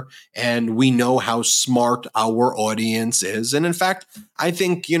here, and we know how smart our audience is. And in fact, I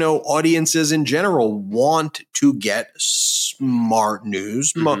think, audiences in general want to get smart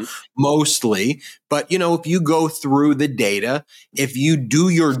news mostly. But, if you go through the data, if you do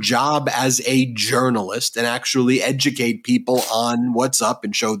your job as a journalist and actually educate people on what's up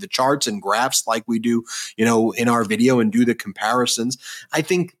and show the charts and graphs like we do, in our video and do the comparisons, I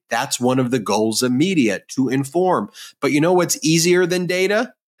think that's one of the goals of media, to inform. But you know what's easier than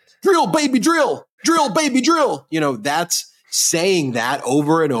data? Drill, baby, drill. Drill, baby, drill. That's saying that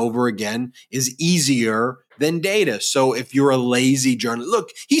over and over again is easier than data. So if you're a lazy journalist, look,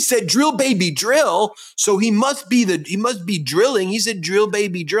 he said drill, baby, drill. So he must be drilling. He said drill,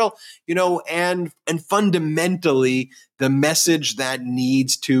 baby, drill, and fundamentally the message that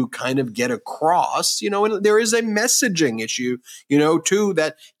needs to kind of get across, and there is a messaging issue, too,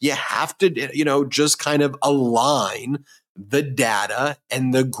 that you have to, just kind of align the data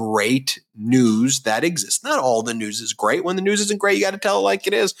and the great news that exists. Not all the news is great. When the news isn't great, you got to tell it like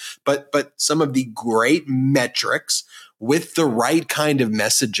it is. But some of the great metrics, with the right kind of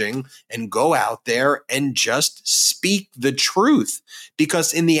messaging and go out there and just speak the truth.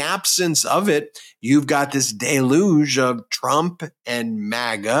 Because in the absence of it, you've got this deluge of Trump and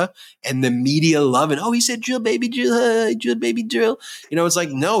MAGA and the media loving, oh, he said, Jill, baby Jill, Jill, baby Jill. You know, it's like,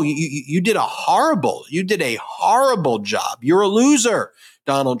 no, you did a horrible job. You're a loser,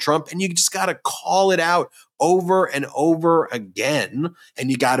 Donald Trump. And you just got to call it out over and over again, and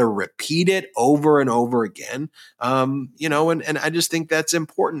you got to repeat it over and over again. You know, and I just think that's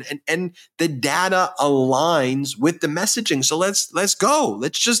important. And the data aligns with the messaging. So let's go.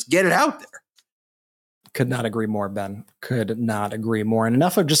 Let's just get it out there. Could not agree more, Ben. Could not agree more. And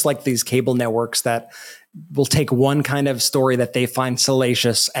enough of just like these cable networks that will take one kind of story that they find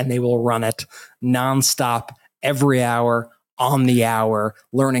salacious and they will run it nonstop every hour, on the hour,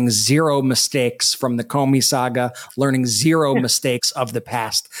 learning zero mistakes from the Comey saga, learning zero mistakes of the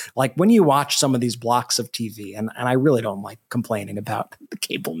past. Like when you watch some of these blocks of TV, and I really don't like complaining about the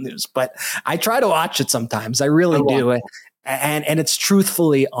cable news, but I try to watch it sometimes. I really do. And it's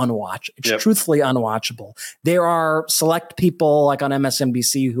truthfully truthfully unwatchable. There are select people like on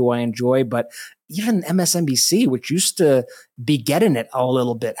MSNBC who I enjoy, but even MSNBC, which used to be getting it a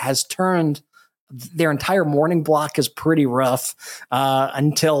little bit, has turned their entire morning block is pretty rough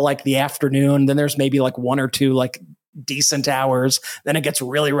until like the afternoon. Then there's maybe like one or two like decent hours. Then it gets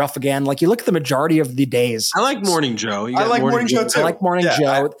really rough again. Like you look at the majority of the days. I like Morning Joe. I like Morning Joe too. I like Morning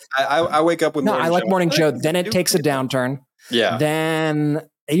Joe. I wake up with Morning Joe. I like Morning Joe. Then it takes a downturn. Yeah. Then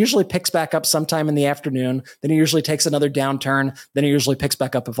it usually picks back up sometime in the afternoon. Then it usually takes another downturn. Then it usually picks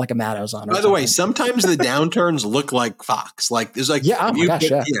back up if like a Maddo's on. By the way, sometimes the downturns look like Fox. Like there's like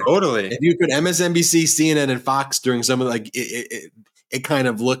totally. If you put MSNBC, CNN, and Fox during some of like it kind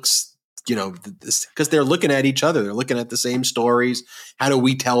of looks, you know, because they're looking at each other. They're looking at the same stories. How do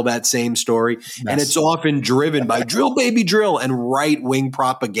we tell that same story? Yes. And it's often driven by drill, baby, drill, and right wing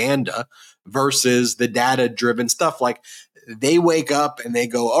propaganda versus the data driven stuff. Like they wake up and they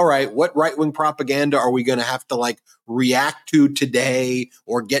go, all right, what right-wing propaganda are we going to have to like react to today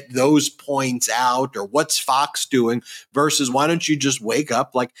or get those points out, or what's Fox doing versus why don't you just wake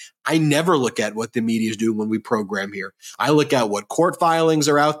up? Like I never look at what the media is doing when we program here. I look at what court filings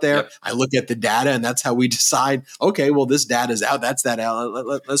are out there. Yep. I look at the data, and that's how we decide, okay, well, this data is out. That's that out.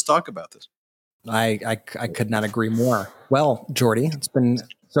 Let's talk about this. I could not agree more. Well, Jordy, it's been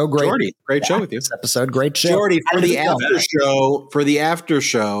so great. Jordy, great show with you. This episode, great show. Jordy, for the after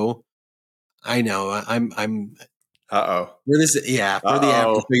show, I know I'm for the after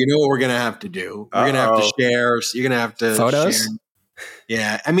show. You know what we're gonna have to do? We're gonna have to share. You're gonna have to photos. Share.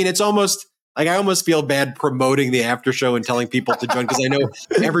 Yeah, I mean, it's almost like I almost feel bad promoting the after show and telling people to join because I know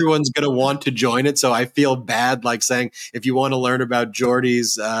everyone's going to want to join it. So I feel bad like saying, if you want to learn about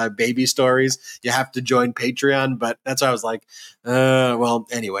Jordy's baby stories, you have to join Patreon. But that's why I was like, well,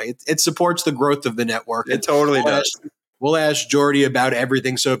 anyway, it supports the growth of the network. It totally does. We'll ask Jordy about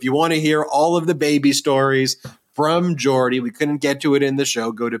everything. So if you want to hear all of the baby stories from Jordy, we couldn't get to it in the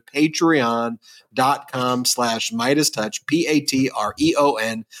show, go to patreon.com/MeidasTouch,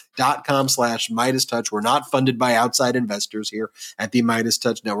 patreon.com/MeidasTouch. We're not funded by outside investors here at the Meidas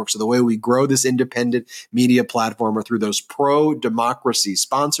Touch Network. So the way we grow this independent media platform are through those pro-democracy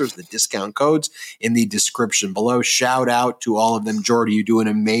sponsors, the discount codes in the description below. Shout out to all of them. Jordy, you do an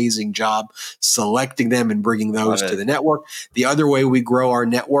amazing job selecting them and bringing those to the network. The other way we grow our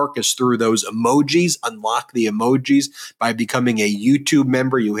network is through those emojis. Unlock the emojis by becoming a YouTube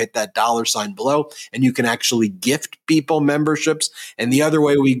member. You hit that $sign below and you can actually gift people memberships. And the other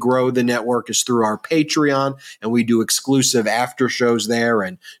way we grow the network is through our Patreon, and we do exclusive after shows there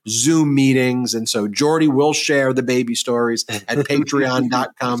and Zoom meetings. And so Jordy will share the baby stories at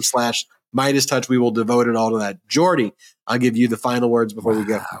patreon.com/MeidasTouch. We will devote it all to that. Jordy, I'll give you the final words before we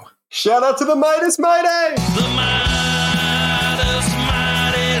go. Shout out to the Meidas Mighty! The Meidas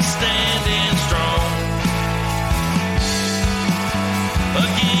Mighty standing strong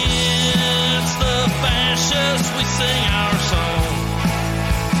against the fascists. We sing our song.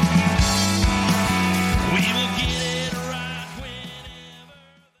 We will get it right whenever.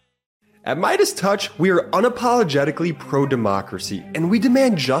 At Meidas Touch, we are unapologetically pro-democracy, and we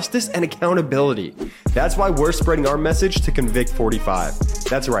demand justice and accountability. That's why we're spreading our message to Convict 45.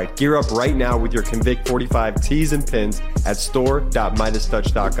 That's right, gear up right now with your Convict 45 tees and pins at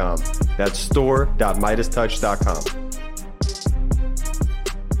store.meidastouch.com. That's store.meidastouch.com.